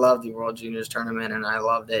I love the World Juniors tournament, and I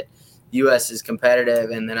love that US is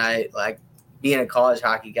competitive, and then I like being a college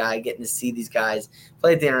hockey guy, getting to see these guys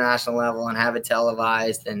play at the international level and have it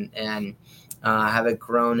televised and have it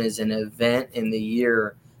grown as an event in the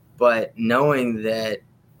year. But knowing that,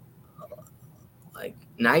 like,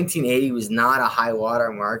 1980 was not a high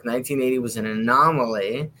water mark. 1980 was an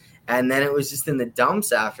anomaly. And then it was just in the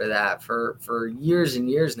dumps after that for years and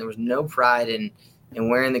years. And there was no pride in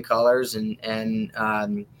wearing the colors. And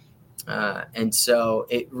so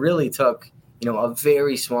it really took, a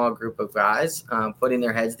very small group of guys putting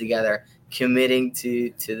their heads together, committing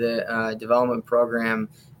to the development program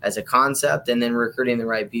as a concept, and then recruiting the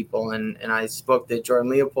right people. And I spoke to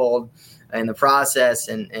Jordan Leopold in the process,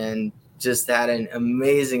 and just had an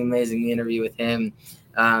amazing interview with him,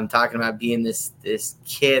 talking about being this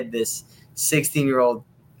kid, this 16-year-old,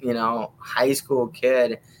 high school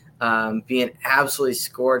kid, being absolutely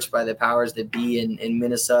scorched by the powers that be in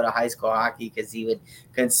Minnesota high school hockey, because he would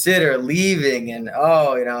consider leaving. And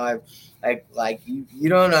you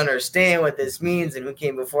don't understand what this means and who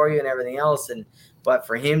came before you and everything else. But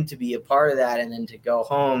for him to be a part of that, and then to go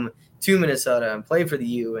home to Minnesota and play for the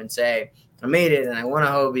U and say, I made it, and I won a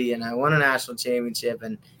Hobie, and I won a national championship,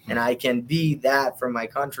 and I can be that for my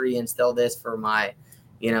country and still this for my,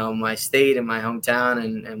 my state and my hometown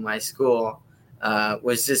and my school,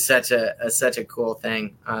 was just such a cool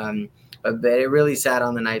thing. But it really sat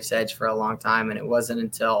on the knife's edge for a long time, and it wasn't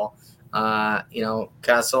until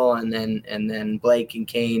Kessel and then Blake and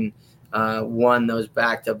Kane won those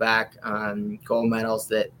back-to-back gold medals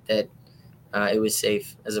that it was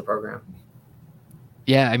safe as a program.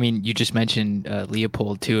 Yeah, I mean, you just mentioned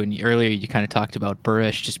Leopold too, and earlier you kind of talked about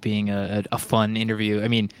Burish just being a fun interview. I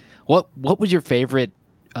mean, what was your favorite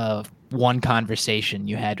one conversation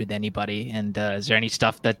you had with anybody? And is there any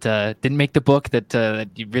stuff that didn't make the book that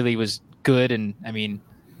really was good? And I mean,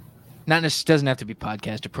 doesn't have to be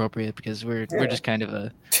podcast appropriate, because we're just kind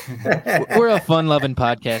of we're a fun loving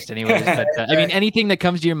podcast anyways. But I mean, anything that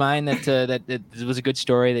comes to your mind that was a good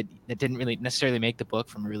story that didn't really necessarily make the book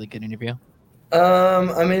from a really good interview?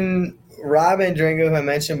 I mean, Rob Andringo, who I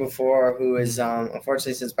mentioned before, who is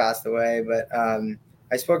unfortunately since passed away, but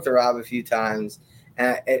I spoke to Rob a few times,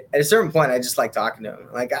 and at a certain point, I just like talking to him.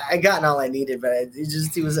 Like, I gotten all I needed, but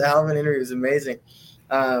he was a hell of an interview. It was amazing.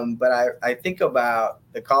 But I think about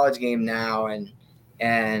the college game now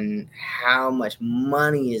and how much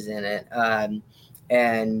money is in it.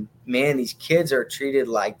 And man, these kids are treated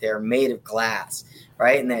like they're made of glass,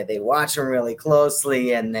 right? And they watch them really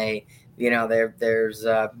closely, and there's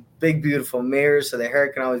big, beautiful mirrors, so their hair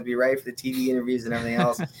can always be right for the TV interviews and everything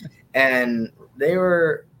else. And they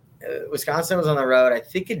were, Wisconsin was on the road, I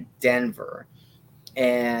think in Denver,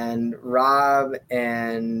 and Rob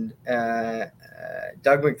and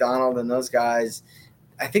Doug McDonald and those guys,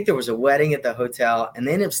 I think there was a wedding at the hotel, and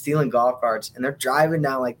they ended up stealing golf carts, and they're driving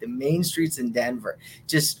down like the main streets in Denver,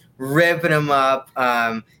 just ripping them up.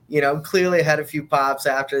 Clearly had a few pops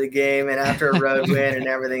after the game and after a road win and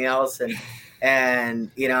everything else.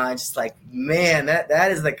 And I'm just like, man,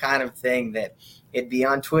 that is the kind of thing that it'd be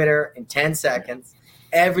on Twitter in 10 seconds.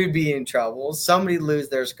 Everybody in trouble. Somebody lose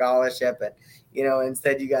their scholarship, and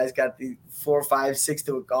instead you guys got the 4, 5, 6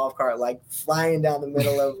 to a golf cart, like flying down the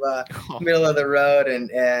middle of the road, and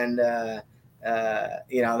that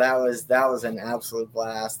was an absolute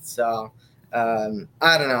blast. So I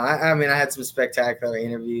don't know. I mean, I had some spectacular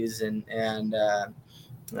interviews, and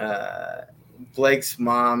Blake's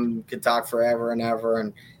mom could talk forever and ever,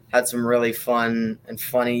 and had some really fun and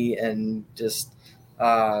funny and just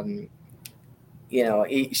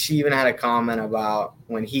she even had a comment about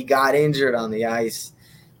when he got injured on the ice,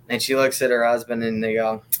 and she looks at her husband and they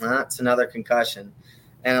go, it's another concussion.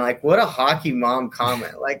 And I'm like, what a hockey mom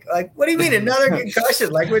comment. Like, what do you mean another concussion?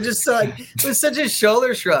 Like, we're just it was such a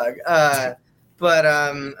shoulder shrug. But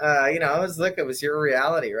it was your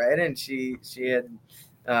reality, right? And she had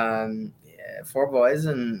 4 boys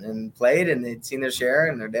and played, and they'd seen their share,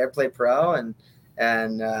 and their dad played pro. And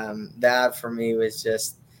that for me was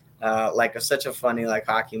just like such a funny like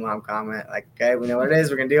hockey mom comment. Like, okay, we know what it is.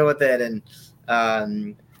 We're gonna deal with it. And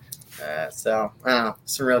so I don't know,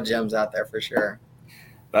 some real gems out there for sure.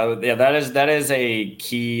 Yeah, that is a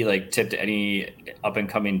key like tip to any up and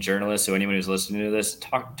coming journalist. So anyone who's listening to this,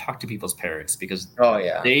 talk to people's parents, because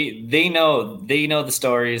they know the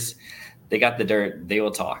stories. They got the dirt. They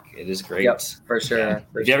will talk. It is great. Yep, for sure. Yeah.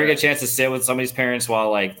 If you ever get a chance to sit with somebody's parents while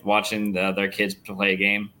like watching their kids play a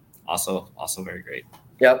game, also very great.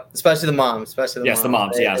 Yep, especially the moms. The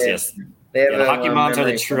moms. Yes. The hockey moms are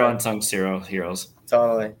the true unsung heroes.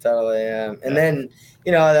 Totally. And then,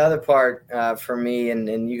 the other part for me,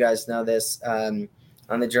 and you guys know this on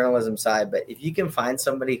the journalism side, but if you can find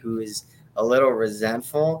somebody who is a little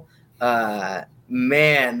resentful,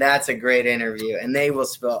 man, that's a great interview. And they will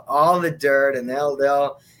spill all the dirt, and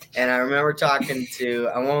they'll. And I remember talking to,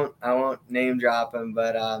 I won't name drop him,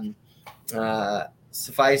 but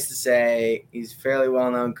suffice to say, he's a fairly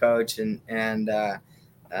well-known coach, and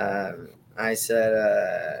I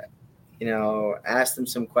said, asked him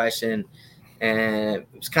some question, and it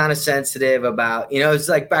was kind of sensitive about, it's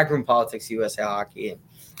like backroom politics, USA Hockey.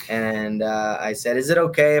 And I said, is it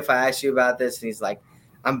okay if I ask you about this? And he's like,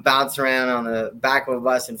 I'm bouncing around on the back of a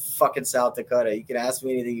bus in fucking South Dakota. You can ask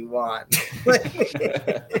me anything you want. So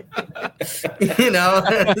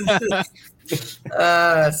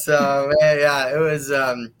yeah, it was,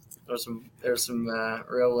 there's some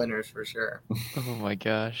real winners for sure. Oh my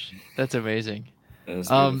gosh. That's amazing. That's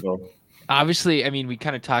beautiful. Obviously, I mean, we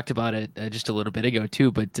kind of talked about it just a little bit ago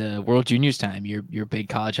too, but World Juniors time, you're a big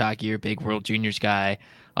college hockey, you're a big World Juniors guy.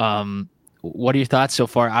 What are your thoughts so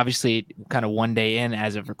far? Obviously, kind of one day in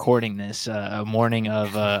as of recording this, a morning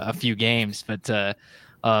of a few games, but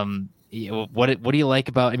what do you like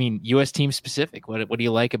about? I mean, U.S. team specific. What do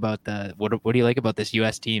you like about what do you like about this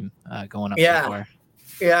U.S. team going up so far?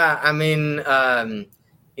 Yeah, I mean,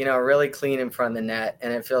 really clean in front of the net,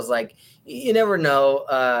 and it feels like you never know.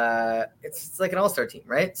 It's like an all-star team,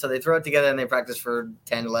 right? So they throw it together and they practice for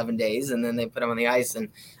 10, 11 days, and then they put them on the ice. And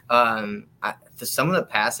some of the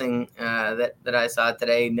passing that I saw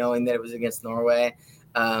today, knowing that it was against Norway,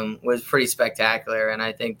 was pretty spectacular. And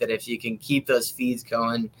I think that if you can keep those feeds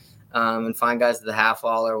going and find guys at the half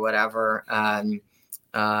wall or whatever, and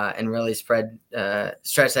really stretch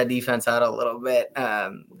that defense out a little bit,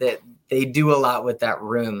 that they do a lot with that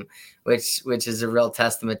room, which is a real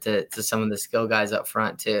testament to some of the skill guys up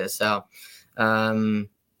front too. So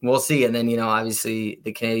we'll see. And then, obviously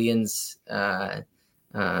the Canadians,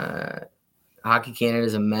 Hockey Canada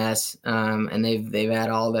is a mess, and they've had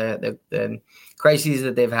all the crises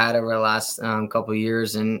that they've had over the last couple of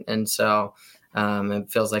years, and so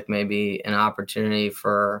it feels like maybe an opportunity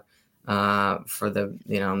for the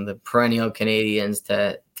the perennial Canadians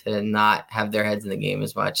to not have their heads in the game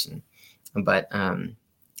as much, but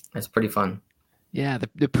it's pretty fun. Yeah,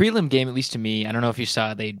 the prelim game, at least to me, I don't know if you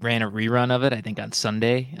saw, they ran a rerun of it, I think on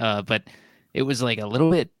Sunday, but it was like a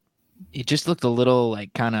little bit. It just looked a little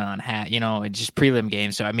like kind of on half, it's just prelim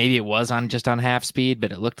game. So maybe it was just on half speed,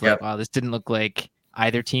 but it looked like, wow, this didn't look like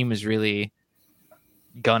either team was really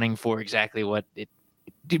gunning for exactly what it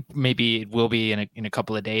maybe it will be in a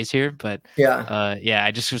couple of days here. But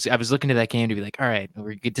I was looking to that game to be like, all right,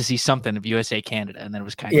 we get to see something of USA Canada. And then it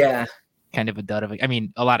was kind of a dud of it. I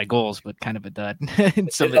mean, a lot of goals, but kind of a dud.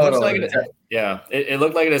 It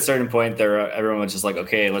looked like at a certain point there, everyone was just like,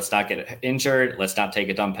 okay, let's not get injured. Let's not take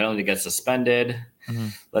a dumb penalty to get suspended. Mm-hmm.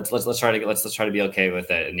 Let's try to be okay with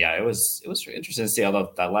it. And yeah, it was interesting to see how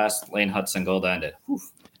that last Lane Hudson goal ended. Whew,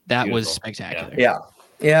 that was spectacular. Yeah.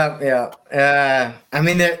 I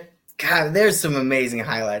mean, there's some amazing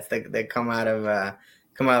highlights that come out of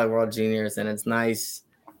the World Juniors, and it's nice.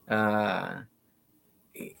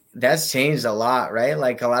 That's changed a lot, right?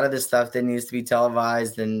 Like a lot of this stuff that needs to be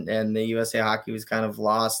televised, and the USA Hockey was kind of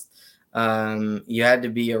lost. You had to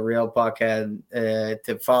be a real puckhead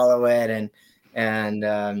to follow it, and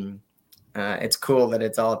it's cool that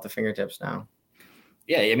it's all at the fingertips now.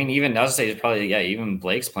 Yeah, I mean, even I was gonna say probably even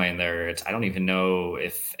Blake's playing there. I don't even know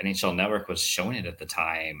if NHL Network was showing it at the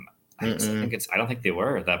time. I don't think they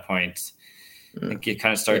were at that point. I think it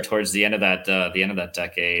kind of started towards the end of that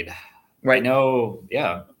decade. Right. I know.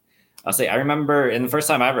 Yeah. I'll say I remember, and the first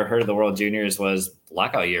time I ever heard of the World Juniors was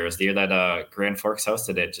lockout year. It was the year that Grand Forks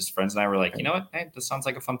hosted it. Just friends and I were like, you know what? Hey, this sounds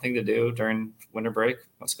like a fun thing to do during winter break.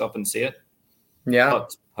 Let's go up and see it. Yeah.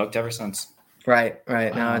 Hooked ever since. Right.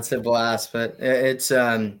 No, it's a blast, but it's,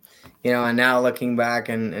 and now looking back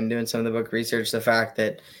and doing some of the book research, the fact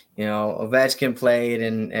that, Ovechkin played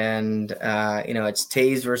and it's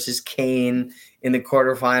Taves versus Kane in the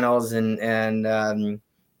quarterfinals, and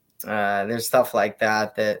there's stuff like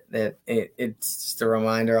that it's just a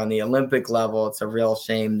reminder on the Olympic level. It's a real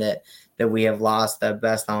shame that we have lost that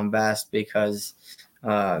best on best, because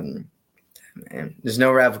man, there's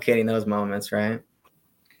no replicating those moments, right?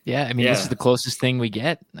 Yeah, I mean, this is the closest thing we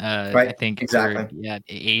get. Right. I think Exactly. for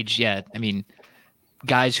age. Yeah, I mean,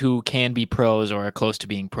 guys who can be pros or are close to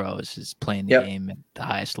being pros is playing the game at the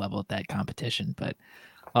highest level at that competition. But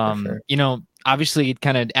sure. you know, obviously,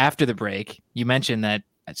 kind of after the break, you mentioned that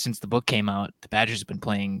since the book came out, the Badgers have been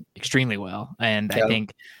playing extremely well, and I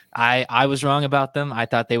think I was wrong about them. I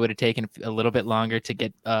thought they would have taken a little bit longer to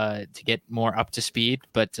get more up to speed,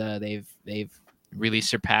 but they've really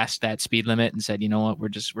surpassed that speed limit and said, you know what,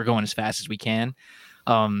 we're going as fast as we can.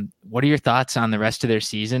 What are your thoughts on the rest of their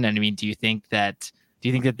season? And I mean, do you think that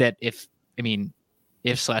if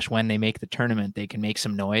when they make the tournament, they can make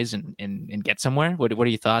some noise and get somewhere? What are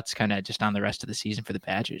your thoughts kind of just on the rest of the season for the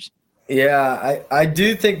Badgers? Yeah, I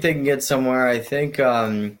do think they can get somewhere. I think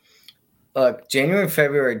look, January and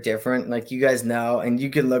February are different, like you guys know, and you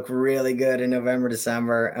can look really good in November,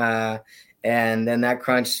 December, and then that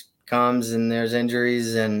crunch comes and there's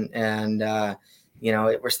injuries and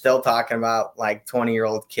we're still talking about like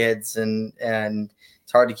 20-year-old kids, and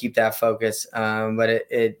it's hard to keep that focus. But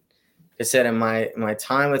like I said, in my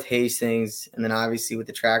time with Hastings, and then obviously with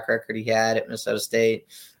the track record he had at Minnesota State,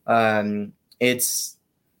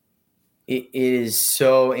 it is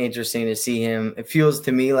so interesting to see him. It feels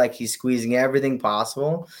to me like he's squeezing everything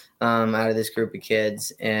possible out of this group of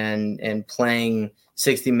kids and playing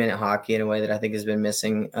 60-minute hockey in a way that I think has been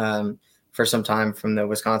missing for some time from the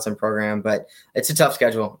Wisconsin program. But it's a tough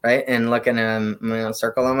schedule, right? And looking at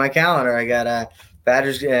circle on my calendar, I got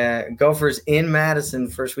Badgers Gophers in Madison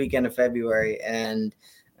first weekend of February, and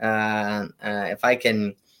if I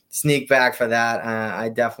can sneak back for that, I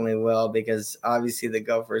definitely will, because obviously the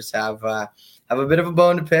Gophers have a bit of a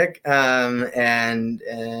bone to pick, and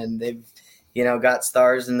they've got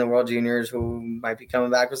stars in the World Juniors who might be coming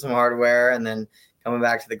back with some hardware and then coming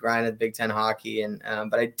back to the grind of Big Ten hockey. And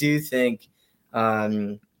but I do think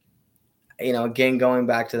again, going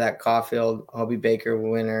back to that Caulfield Hobie Baker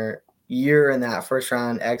winner year and that first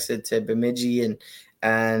round exit to Bemidji,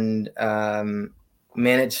 and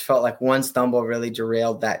man, it just felt like one stumble really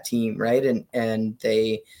derailed that team, right? And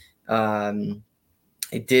they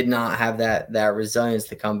it did not have that resilience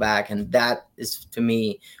to come back, and that is, to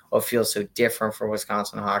me, what feels so different for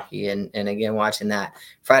Wisconsin hockey. And again, watching that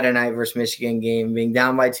Friday night versus Michigan game, being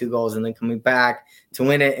down by 2 goals and then coming back to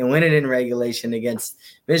win it in regulation against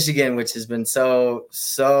Michigan, which has been so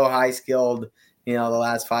high skilled, the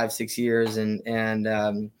last 5-6 years, and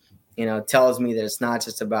tells me that it's not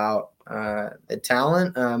just about the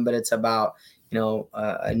talent, but it's about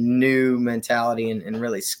a new mentality and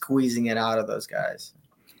really squeezing it out of those guys.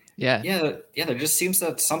 Yeah. There just seems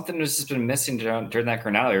that something has just been missing during that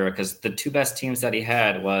Grinnell era, because the two best teams that he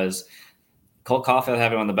had was Cole Caulfield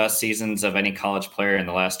having one of the best seasons of any college player in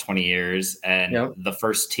the last 20 years, and the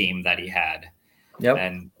first team that he had.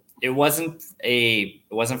 And it wasn't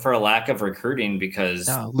for a lack of recruiting, because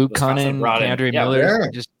Luke Cunnin, Andre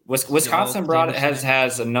Miller, Wisconsin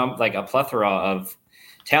has a plethora of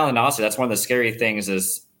talent. Also, that's one of the scary things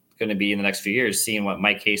is going to be in the next few years, seeing what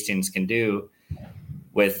Mike Hastings can do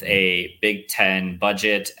with a Big Ten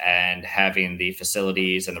budget and having the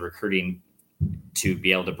facilities and the recruiting to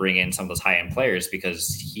be able to bring in some of those high-end players,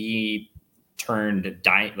 because he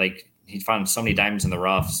he found so many diamonds in the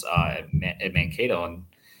roughs at Mankato,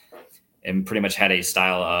 and pretty much had a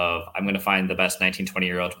style of, I'm going to find the best 19,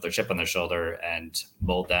 20-year-olds with their chip on their shoulder and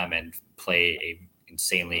mold them and play a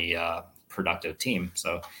insanely productive team.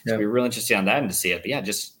 So it'll be real interesting on that and to see it. But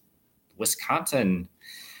just Wisconsin,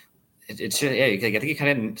 I think you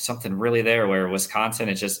kind of something really there where Wisconsin,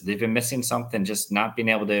 it's just, they've been missing something, just not being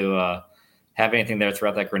able to have anything there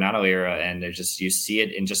throughout that Granato era. And they're just, you see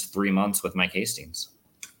it in just 3 months with Mike Hastings.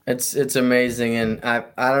 It's amazing. And I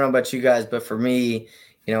don't know about you guys, but for me,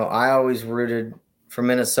 I always rooted for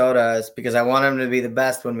Minnesota because I want them to be the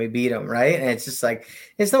best when we beat them, right? And it's just like,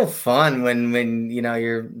 it's no fun when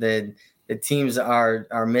you're the teams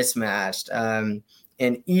are mismatched. And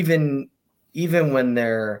even when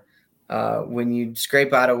they're when you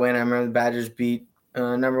scrape out a win, I remember the Badgers beat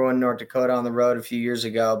number 1 North Dakota on the road a few years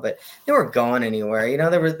ago, but they weren't going anywhere.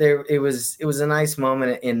 It was a nice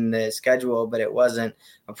moment in the schedule, but it wasn't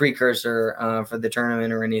a precursor for the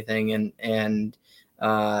tournament or anything. And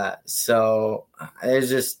so there's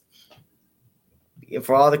just,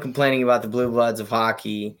 for all the complaining about the Blue Bloods of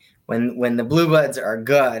hockey, when the Blue Bloods are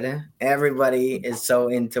good, everybody is so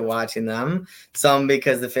into watching them. Some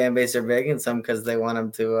because the fan base are big, and some because they want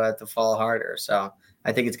them to fall harder. So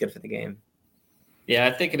I think it's good for the game. Yeah,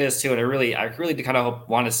 I think it is too, and I really kind of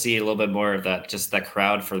want to see a little bit more of that, just that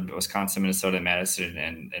crowd for Wisconsin, Minnesota, and Madison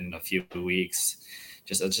in a few weeks.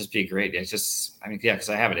 It'll just be great. It's just, I mean, yeah, because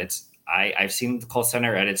I have it. I've seen the Kohl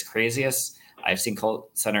Center at its craziest. I've seen Kohl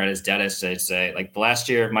Center at its deadest. I'd say, like the last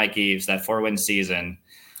year of Mike Eves, that 4-win season,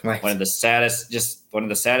 Right. one of the saddest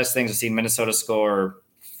things I've seen Minnesota score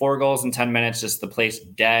 4 goals in 10 minutes, just the place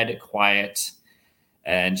dead quiet.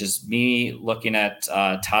 And just me looking at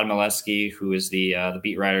Todd Milewski, who is the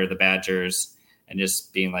beat writer of the Badgers, and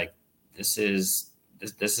just being like, this is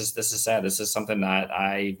sad. This is something that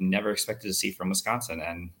I never expected to see from Wisconsin.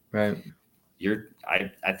 And Right.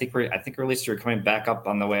 I think we're at least we're coming back up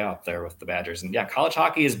on the way up there with the Badgers. And yeah, college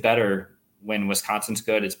hockey is better when Wisconsin's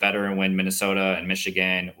good. It's better when Minnesota and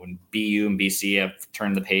Michigan, when BU and BC have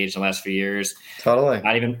turned the page in the last few years. Totally.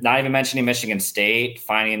 Not even mentioning Michigan State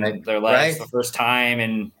finding their legs the first time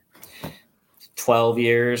in 12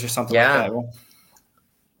 years or something like that.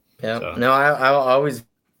 Yeah. So. No, I'll always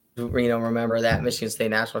remember that Michigan State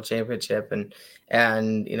national championship and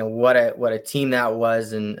what a team that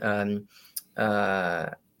was, and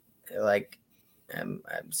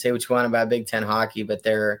say what you want about Big Ten hockey, but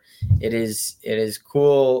it is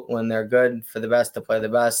cool when they're good for the best to play the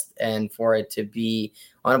best, and for it to be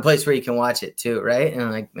on a place where you can watch it too, right?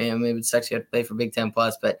 And like, man, maybe it's actually have to play for Big Ten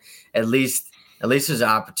plus, but at least there's an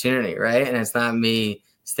opportunity, right? And it's not me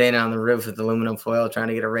staying on the roof with aluminum foil trying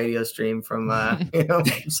to get a radio stream from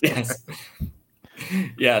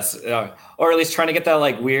Yes, or at least trying to get that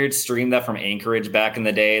like weird stream that from Anchorage back in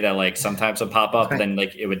the day that like sometimes would pop up, and then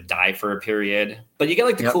like it would die for a period. But you get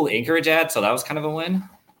like the cool Anchorage ad, so that was kind of a win.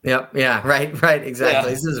 Yep. Yeah. Right. Exactly.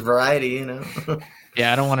 Yeah. This is variety,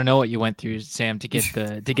 Yeah, I don't want to know what you went through, Sam, to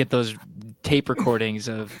get those tape recordings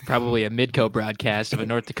of probably a Midco broadcast of a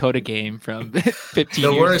North Dakota game from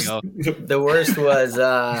 15 years ago. The worst was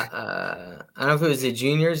I don't know if it was a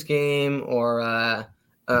juniors game or a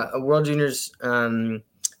World Juniors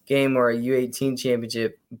game or a U18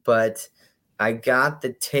 championship, but I got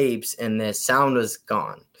the tapes and the sound was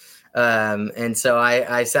gone. And so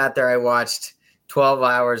I sat there, I watched 12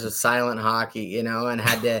 hours of silent hockey, and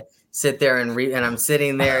had to sit there and read, and I'm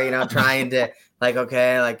sitting there, trying to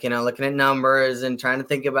looking at numbers and trying to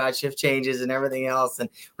think about shift changes and everything else and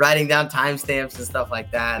writing down timestamps and stuff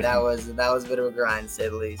like that. That was a bit of a grind, to say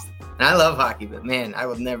the least. And I love hockey, but man, I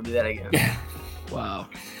will never do that again. Wow.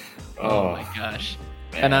 Oh my gosh.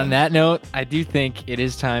 Man. And on that note, I do think it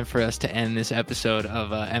is time for us to end this episode of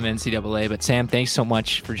MNCAA. But Sam, thanks so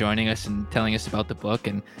much for joining us and telling us about the book.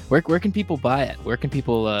 And where can people buy it? Where can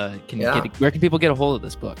people where can people get a hold of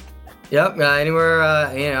this book? Yep, anywhere,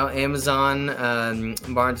 Amazon,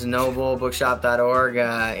 Barnes & Noble, bookshop.org,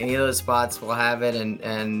 any of those spots will have it.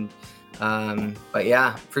 But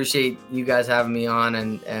yeah, appreciate you guys having me on,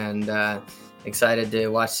 and excited to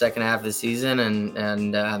watch the second half of the season,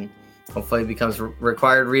 and hopefully it becomes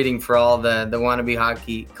required reading for all the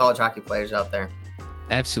wannabe college hockey players out there.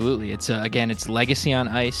 Absolutely. It's it's Legacy on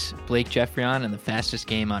Ice, Blake Geoffrion, and the Fastest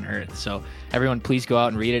Game on Earth. So everyone, please go out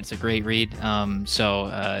and read it. It's a great read. Sam,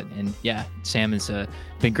 it's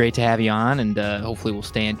been great to have you on, and hopefully we'll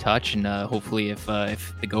stay in touch. And hopefully if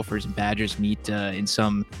the Gophers and Badgers meet in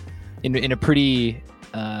a pretty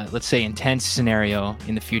let's say intense scenario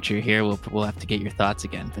in the future here, we'll have to get your thoughts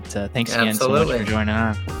again. But thanks again so much for joining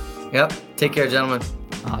on. Yep. Take care, gentlemen.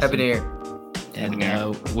 Awesome. Happy New Year. And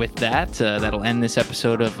with that, that'll end this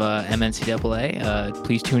episode of MNCAA.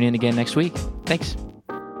 Please tune in again next week. Thanks.